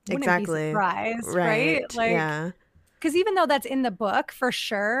I wouldn't be surprised, right? Like, yeah. Because even though that's in the book, for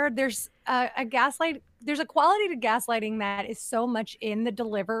sure, there's there's a quality to gaslighting that is so much in the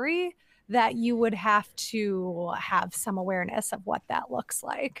delivery that you would have to have some awareness of what that looks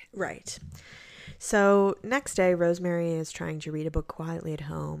like. Right. So next day, Rosemary is trying to read a book quietly at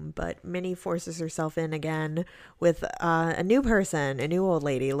home, but Minnie forces herself in again with a new person, a new old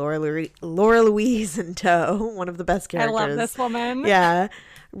lady, Laura Louise in tow, one of the best characters. I love this woman. Yeah.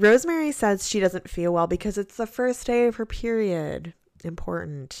 Rosemary says she doesn't feel well because it's the first day of her period.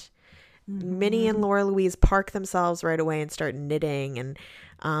 Important. Minnie and Laura Louise park themselves right away and start knitting, and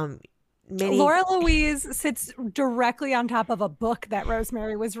Minnie... Laura Louise sits directly on top of a book that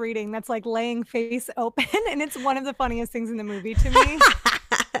Rosemary was reading that's like laying face open, and it's one of the funniest things in the movie to me.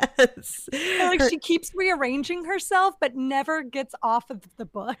 Like she keeps rearranging herself but never gets off of the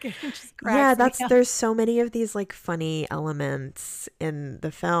book. It just cracks me up. There's so many of these like funny elements in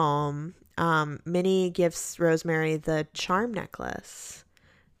the film. Minnie gives Rosemary the charm necklace,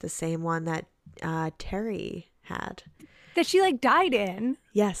 the same one that Terry had. That she like died in.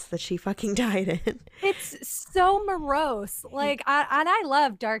 Yes, that she fucking died in. It's so morose. Like, I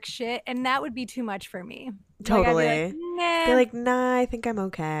love dark shit, and that would be too much for me. Totally. Like, I'd be like, nah. Be like, nah, I think I'm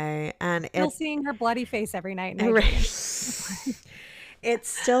okay. And still seeing her bloody face every night. It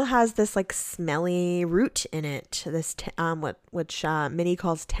still has this like smelly root in it. This which Minnie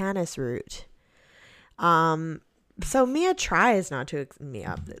calls tannis root. So Rosemary tries not to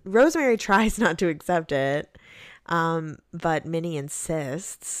accept it. But Minnie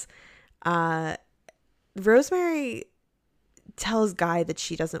insists. Rosemary tells Guy that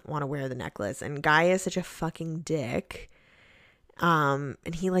she doesn't want to wear the necklace, and Guy is such a fucking dick. And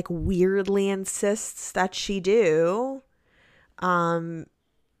he like weirdly insists that she do.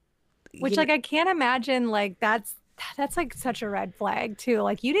 Which like I can't imagine, like that's like such a red flag too.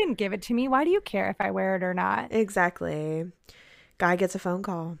 Like, you didn't give it to me. Why do you care if I wear it or not? Exactly. Guy gets a phone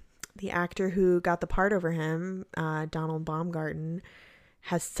call. The actor who got the part over him, Donald Baumgarten,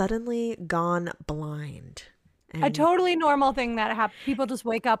 has suddenly gone blind. A totally normal thing that happens. People just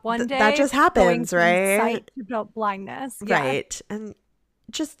wake up one day. That just happens, right? Sight to blindness. Right. Yeah. And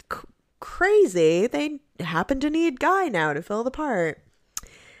just crazy. They happen to need Guy now to fill the part.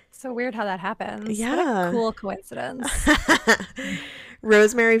 So weird how that happens. Yeah. What a cool coincidence.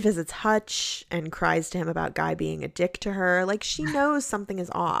 Rosemary visits Hutch and cries to him about Guy being a dick to her. Like, she knows something is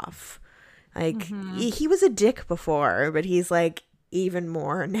off. Like, he was a dick before, but he's like even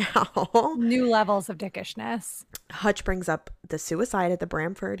more now. New levels of dickishness. Hutch brings up the suicide at the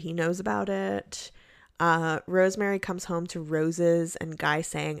Bramford. He knows about it. Rosemary comes home to roses and Guy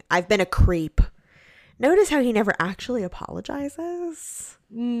saying, "I've been a creep." Notice how he never actually apologizes.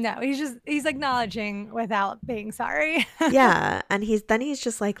 No, he's acknowledging without being sorry. Yeah, and he's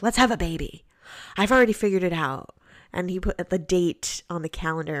just like, "Let's have a baby. I've already figured it out." And he put the date on the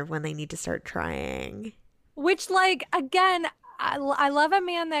calendar of when they need to start trying. Which, like, again, I love a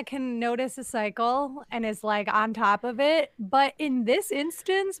man that can notice a cycle and is like on top of it. But in this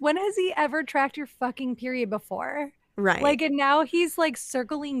instance, when has he ever tracked your fucking period before? Right. Like, and now he's like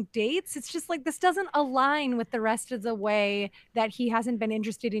circling dates. It's just like, this doesn't align with the rest of the way that he hasn't been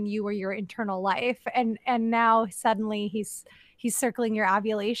interested in you or your internal life. And now suddenly he's circling your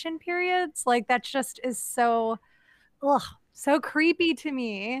ovulation periods. Like, that just is so creepy to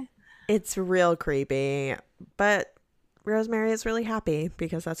me. It's real creepy. But Rosemary is really happy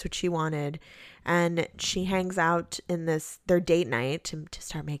because that's what she wanted. And she hangs out in their date night to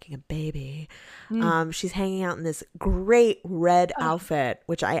start making a baby. She's hanging out in this great red outfit,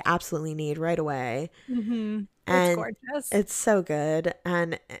 which I absolutely need right away. Mm-hmm. And it's gorgeous. It's so good.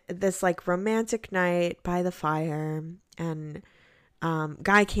 And this like romantic night by the fire. And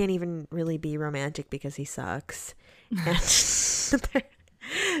Guy can't even really be romantic because he sucks. And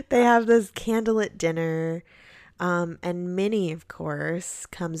they have this candlelit dinner. And Minnie, of course,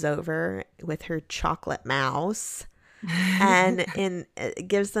 comes over with her chocolate mouse and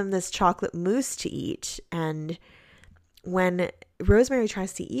gives them this chocolate mousse to eat. And when Rosemary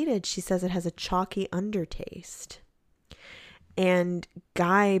tries to eat it, she says it has a chalky undertaste. And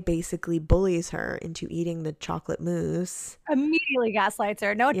Guy basically bullies her into eating the chocolate mousse. Immediately gaslights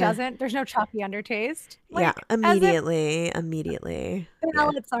her. No, it doesn't. There's no chalky undertaste. Like, yeah, immediately.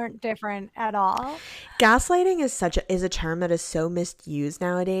 Palettes aren't different at all. Gaslighting is a term that is so misused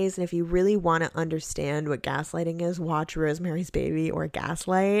nowadays. And if you really want to understand what gaslighting is, watch Rosemary's Baby or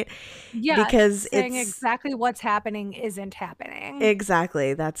Gaslight. Yeah, because saying exactly what's happening isn't happening.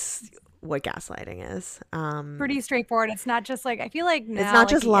 Exactly. That's what gaslighting is. Pretty straightforward. It's not just like, I feel like now, it's not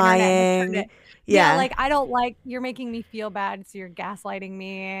just lying. Yeah, like, I don't like, you're making me feel bad, so you're gaslighting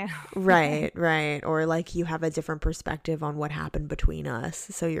me. Right. Or like, you have a different perspective on what happened between us,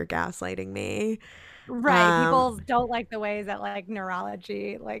 so you're gaslighting me. Right. People don't like the ways that like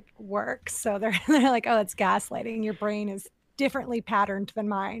neurology like works, so they're like, oh, it's gaslighting. Your brain is differently patterned than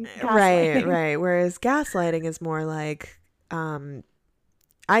mine. Right. Whereas gaslighting is more like,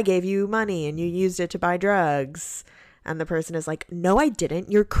 I gave you money and you used it to buy drugs. And the person is like, no, I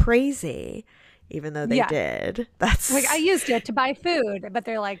didn't. You're crazy. Even though they did. That's like, I used it to buy food, but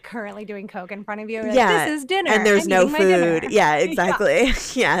they're like currently doing coke in front of you. Like, yeah. This is dinner. And there's no food. Yeah, exactly.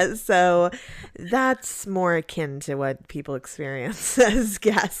 Yeah. So that's more akin to what people experience as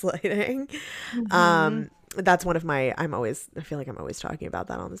gaslighting. Mm-hmm. That's one of my, I feel like I'm always talking about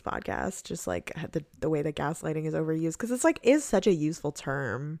that on this podcast. Just like the way that gaslighting is overused. Cause it's like, is such a useful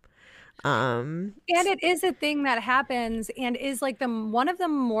term. And it is a thing that happens and is like one of the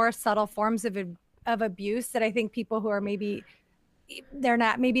more subtle forms of abuse that I think people who are maybe they're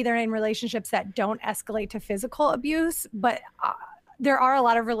in relationships that don't escalate to physical abuse, but there are a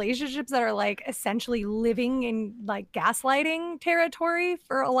lot of relationships that are like essentially living in like gaslighting territory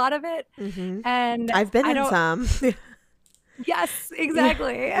for a lot of it. Mm-hmm. And I've been in some. Yes,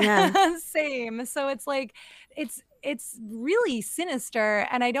 exactly. Yeah. Same. So it's like, it's really sinister.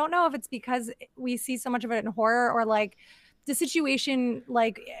 And I don't know if it's because we see so much of it in horror or like the situation,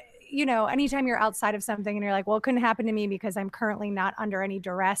 like, you know, anytime you're outside of something and you're like, well, it couldn't happen to me because I'm currently not under any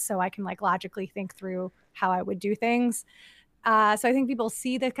duress. So I can like logically think through how I would do things. So I think people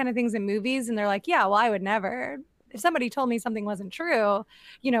see the kind of things in movies and they're like, yeah, well, I would never. if somebody told me something wasn't true,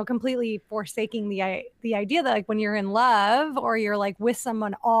 you know, completely forsaking the idea that like when you're in love or you're like with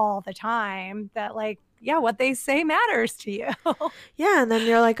someone all the time, that like, yeah, what they say matters to you. Yeah, and then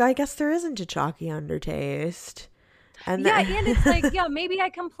you're like, I guess there isn't a chalky undertaste. And yeah, and it's like, yeah, maybe I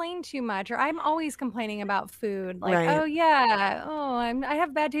complain too much, or I'm always complaining about food. Like, Right. oh yeah, I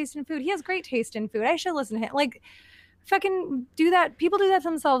have bad taste in food. He has great taste in food. I should listen to him. Like, fucking do that. People do that to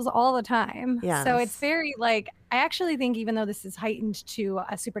themselves all the time. Yes. So it's very like, I actually think even though this is heightened to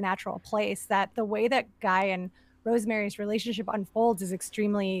a supernatural place, that the way that Guy and Rosemary's relationship unfolds is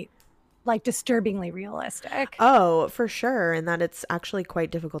extremely like disturbingly realistic. Oh, for sure. And that it's actually quite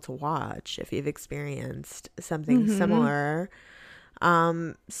difficult to watch if you've experienced something similar.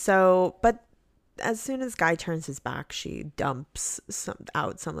 But as soon as Guy turns his back, she dumps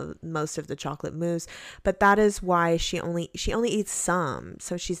most of the chocolate mousse. But that is why she only eats some,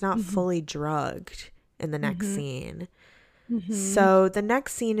 so she's not fully drugged in the next scene. So the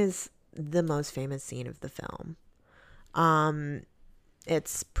next scene is the most famous scene of the film.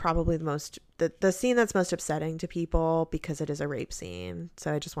 It's probably the scene that's most upsetting to people because it is a rape scene.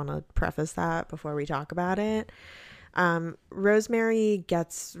 So I just want to preface that before we talk about it. Rosemary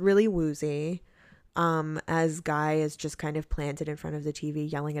gets really woozy as Guy is just kind of planted in front of the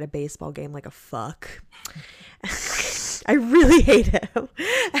TV yelling at a baseball game like a fuck. I really hate him.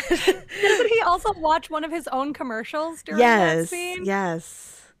 Doesn't he also watch one of his own commercials during that scene?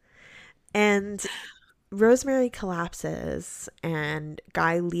 Yes. And Rosemary collapses and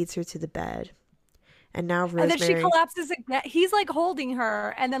Guy leads her to the bed. And now Rosemary... And then she collapses again. He's like holding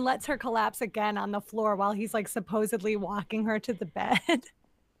her and then lets her collapse again on the floor while he's like supposedly walking her to the bed.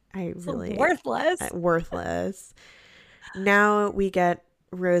 Worthless. Now we get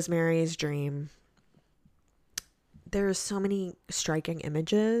Rosemary's dream. There's so many striking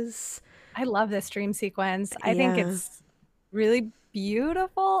images. I love this dream sequence. I think it's really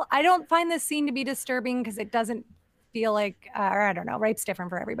beautiful. I don't find this scene to be disturbing because it doesn't feel like, or I don't know, rape's different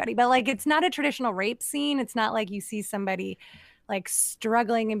for everybody, but like it's not a traditional rape scene. It's not like you see somebody like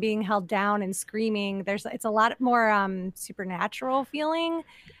struggling and being held down and screaming. It's a lot more supernatural feeling.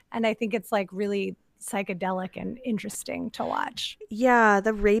 And I think it's like really psychedelic and interesting to watch. Yeah,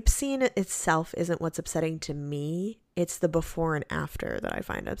 the rape scene itself isn't what's upsetting to me. It's the before and after that I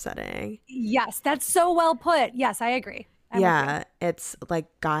find upsetting. Yes, that's so well put. Yes, I agree. It's like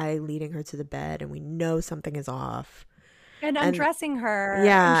Guy leading her to the bed and we know something is off. And undressing her.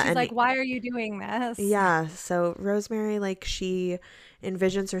 Yeah. And she's like, why are you doing this? Yeah. So Rosemary, like, she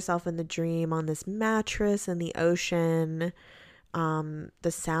envisions herself in the dream on this mattress in the ocean. The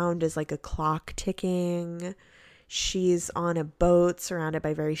sound is like a clock ticking. She's on a boat surrounded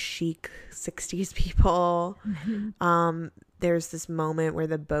by very chic 60s people. There's this moment where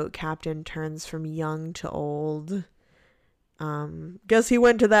the boat captain turns from young to old. Guess he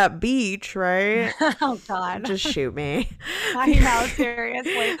went to that beach, right? Oh God. Just shoot me. I know,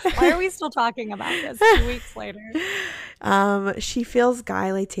 seriously. Why are we still talking about this 2 weeks later? She feels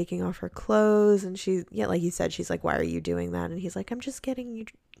Guy like taking off her clothes and like you said, she's like, why are you doing that? And he's like, I'm just getting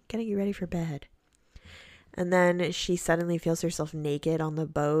you ready for bed. And then she suddenly feels herself naked on the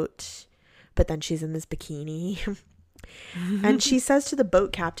boat, but then she's in this bikini. And she says to the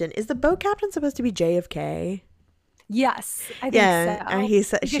boat captain, is the boat captain supposed to be JFK? Yes, I think so. And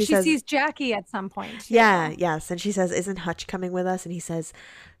she says, sees Jackie at some point. Too. Yeah, yes. And she says, isn't Hutch coming with us? And he says,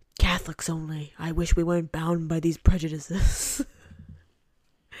 Catholics only. I wish we weren't bound by these prejudices.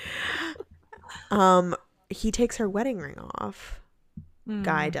 He takes her wedding ring off.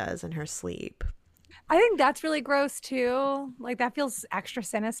 Guy does in her sleep. I think that's really gross too. Like that feels extra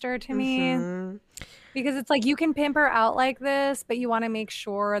sinister to me because it's like you can pimp her out like this, but you want to make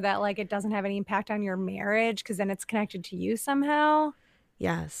sure that like it doesn't have any impact on your marriage because then it's connected to you somehow.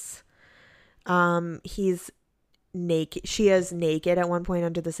 Yes. He's naked. She is naked at one point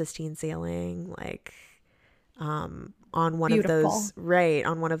under the Sistine ceiling, like on one of those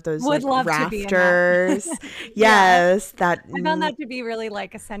Would love rafters. To be in that. Yes, I found that to be really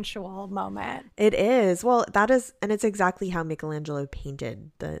like a sensual moment. It is. Well, that is, and it's exactly how Michelangelo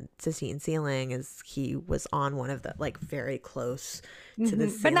painted the Sistine ceiling, is he was on one of the like very close to the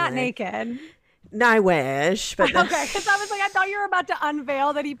ceiling. But not naked. No, I wish, but okay, because I was like, I thought you were about to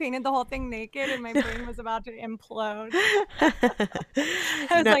unveil that he painted the whole thing naked, and my brain was about to implode. I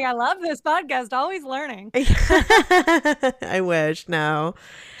was like, I love this podcast, always learning. I wish, no.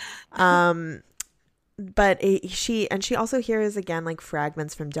 But she also hears again like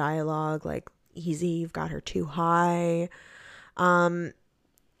fragments from dialogue, like, easy, you've got her too high.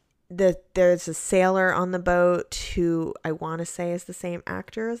 there's a sailor on the boat who I want to say is the same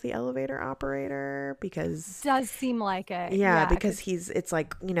actor as the elevator operator, because Does seem like it. yeah, because it's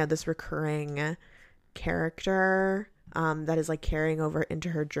like, you know, this recurring character that is like carrying over into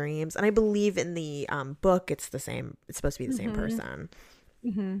her dreams. And I believe in the book it's the same. It's supposed to be the same person.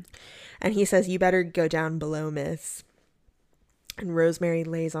 And he says, "You better go down below, miss." And Rosemary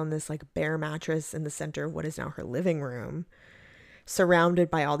lays on this like bare mattress in the center of what is now her living room, surrounded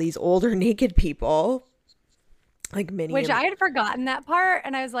by all these older naked people, like Minnie. Which I had forgotten that part,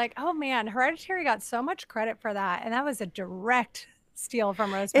 and I was like, oh man, Hereditary got so much credit for that, and that was a direct steal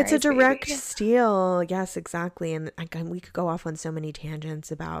from Rosemary's It's a direct Baby. steal. Yes, exactly. And again, we could go off on so many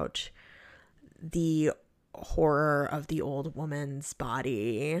tangents about the horror of the old woman's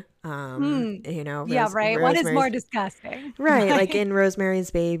body. You know, Yeah, right. What is more Rosemary's- disgusting? right, like in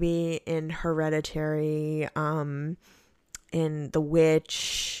Rosemary's Baby, in Hereditary, in The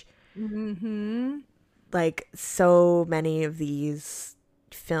Witch, like so many of these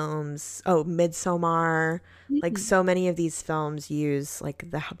films. Oh, Midsommar, like so many of these films use like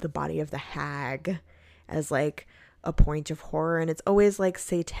the body of the hag as like a point of horror, and it's always like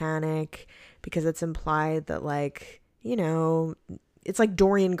satanic, because it's implied that, like, you know, it's like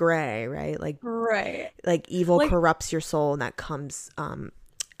Dorian Gray, right? Like evil Like- corrupts your soul, and that comes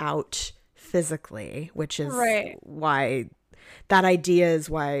out physically, which is Right. why that idea is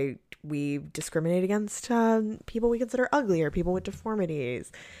why we discriminate against people we consider ugly or people with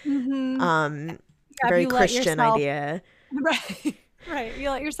deformities. Yeah, if Very you let Christian yourself- idea. Right. Right. You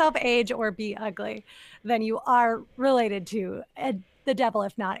let yourself age or be ugly, then you are related to the devil,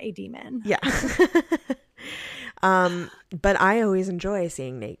 if not a demon. Yeah. But I always enjoy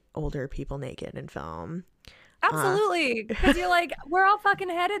seeing older people naked in film. Absolutely. Because you're like, we're all fucking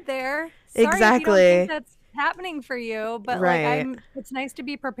headed there. Sorry if Exactly. you don't think that's happening for you, but Right. like it's nice to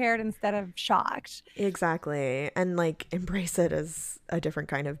be prepared instead of shocked. Exactly. And like embrace it as a different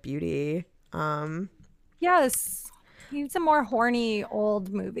kind of beauty. Yes. Need some more horny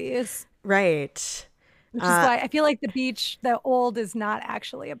old movies. Right. Which is why I feel like The Old is not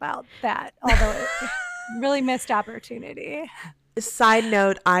actually about that, although it really missed opportunity. Side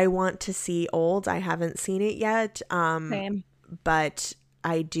note, I want to see Old. I haven't seen it yet. Same. But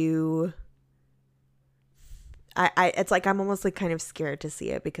I do. I it's like I'm almost like kind of scared to see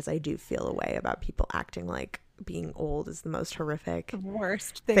it, because I do feel a way about people acting like being old is the most horrific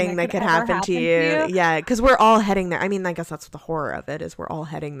Worst thing that could happen to you. Yeah, because we're all heading there. I mean, I guess that's the horror of it, is we're all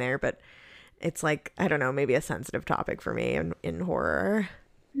heading there, but it's like, I don't know, maybe a sensitive topic for me in horror.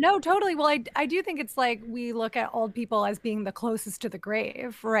 No, totally. Well, I do think it's like we look at old people as being the closest to the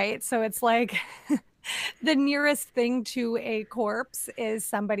grave, right? So it's like the nearest thing to a corpse is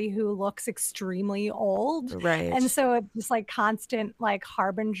somebody who looks extremely old. Right. And so it's just like constant like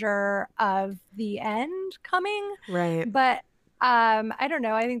harbinger of the end coming. Right. But I don't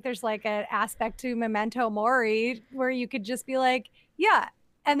know. I think there's like an aspect to Memento Mori where you could just be like, yeah,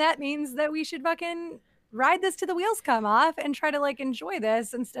 and that means that we should fucking ride this till the wheels come off and try to like enjoy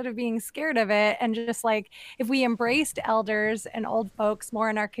this instead of being scared of it. And just like, if we embraced elders and old folks more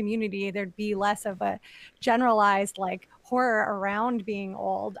in our community, there'd be less of a generalized like horror around being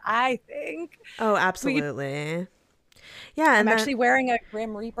old, I think. Oh, absolutely. Yeah. I'm And actually wearing a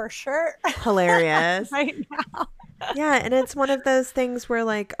Grim Reaper shirt hilarious. right now. Yeah, and it's one of those things where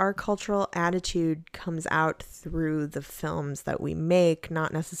like our cultural attitude comes out through the films that we make,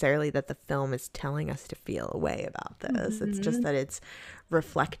 not necessarily that the film is telling us to feel a way about this. It's just that it's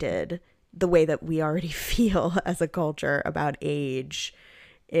reflected the way that we already feel as a culture about age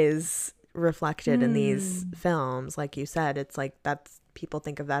is reflected in these films. Like you said, it's like that's people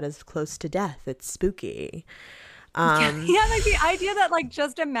think of that as close to death. It's spooky. Yeah, like the idea that like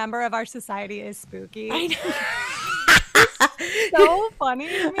just a member of our society is spooky. I know. So funny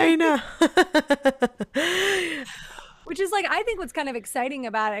to me. I know. Which is like, I think what's kind of exciting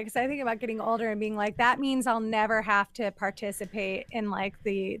about it, because I think about getting older and being like, that means I'll never have to participate in like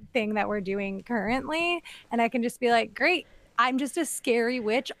the thing that we're doing currently. And I can just be like, great, I'm just a scary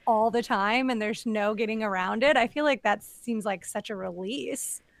witch all the time and there's no getting around it. I feel like that seems like such a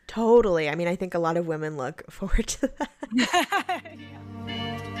release. Totally. I mean, I think a lot of women look forward to that. Yeah.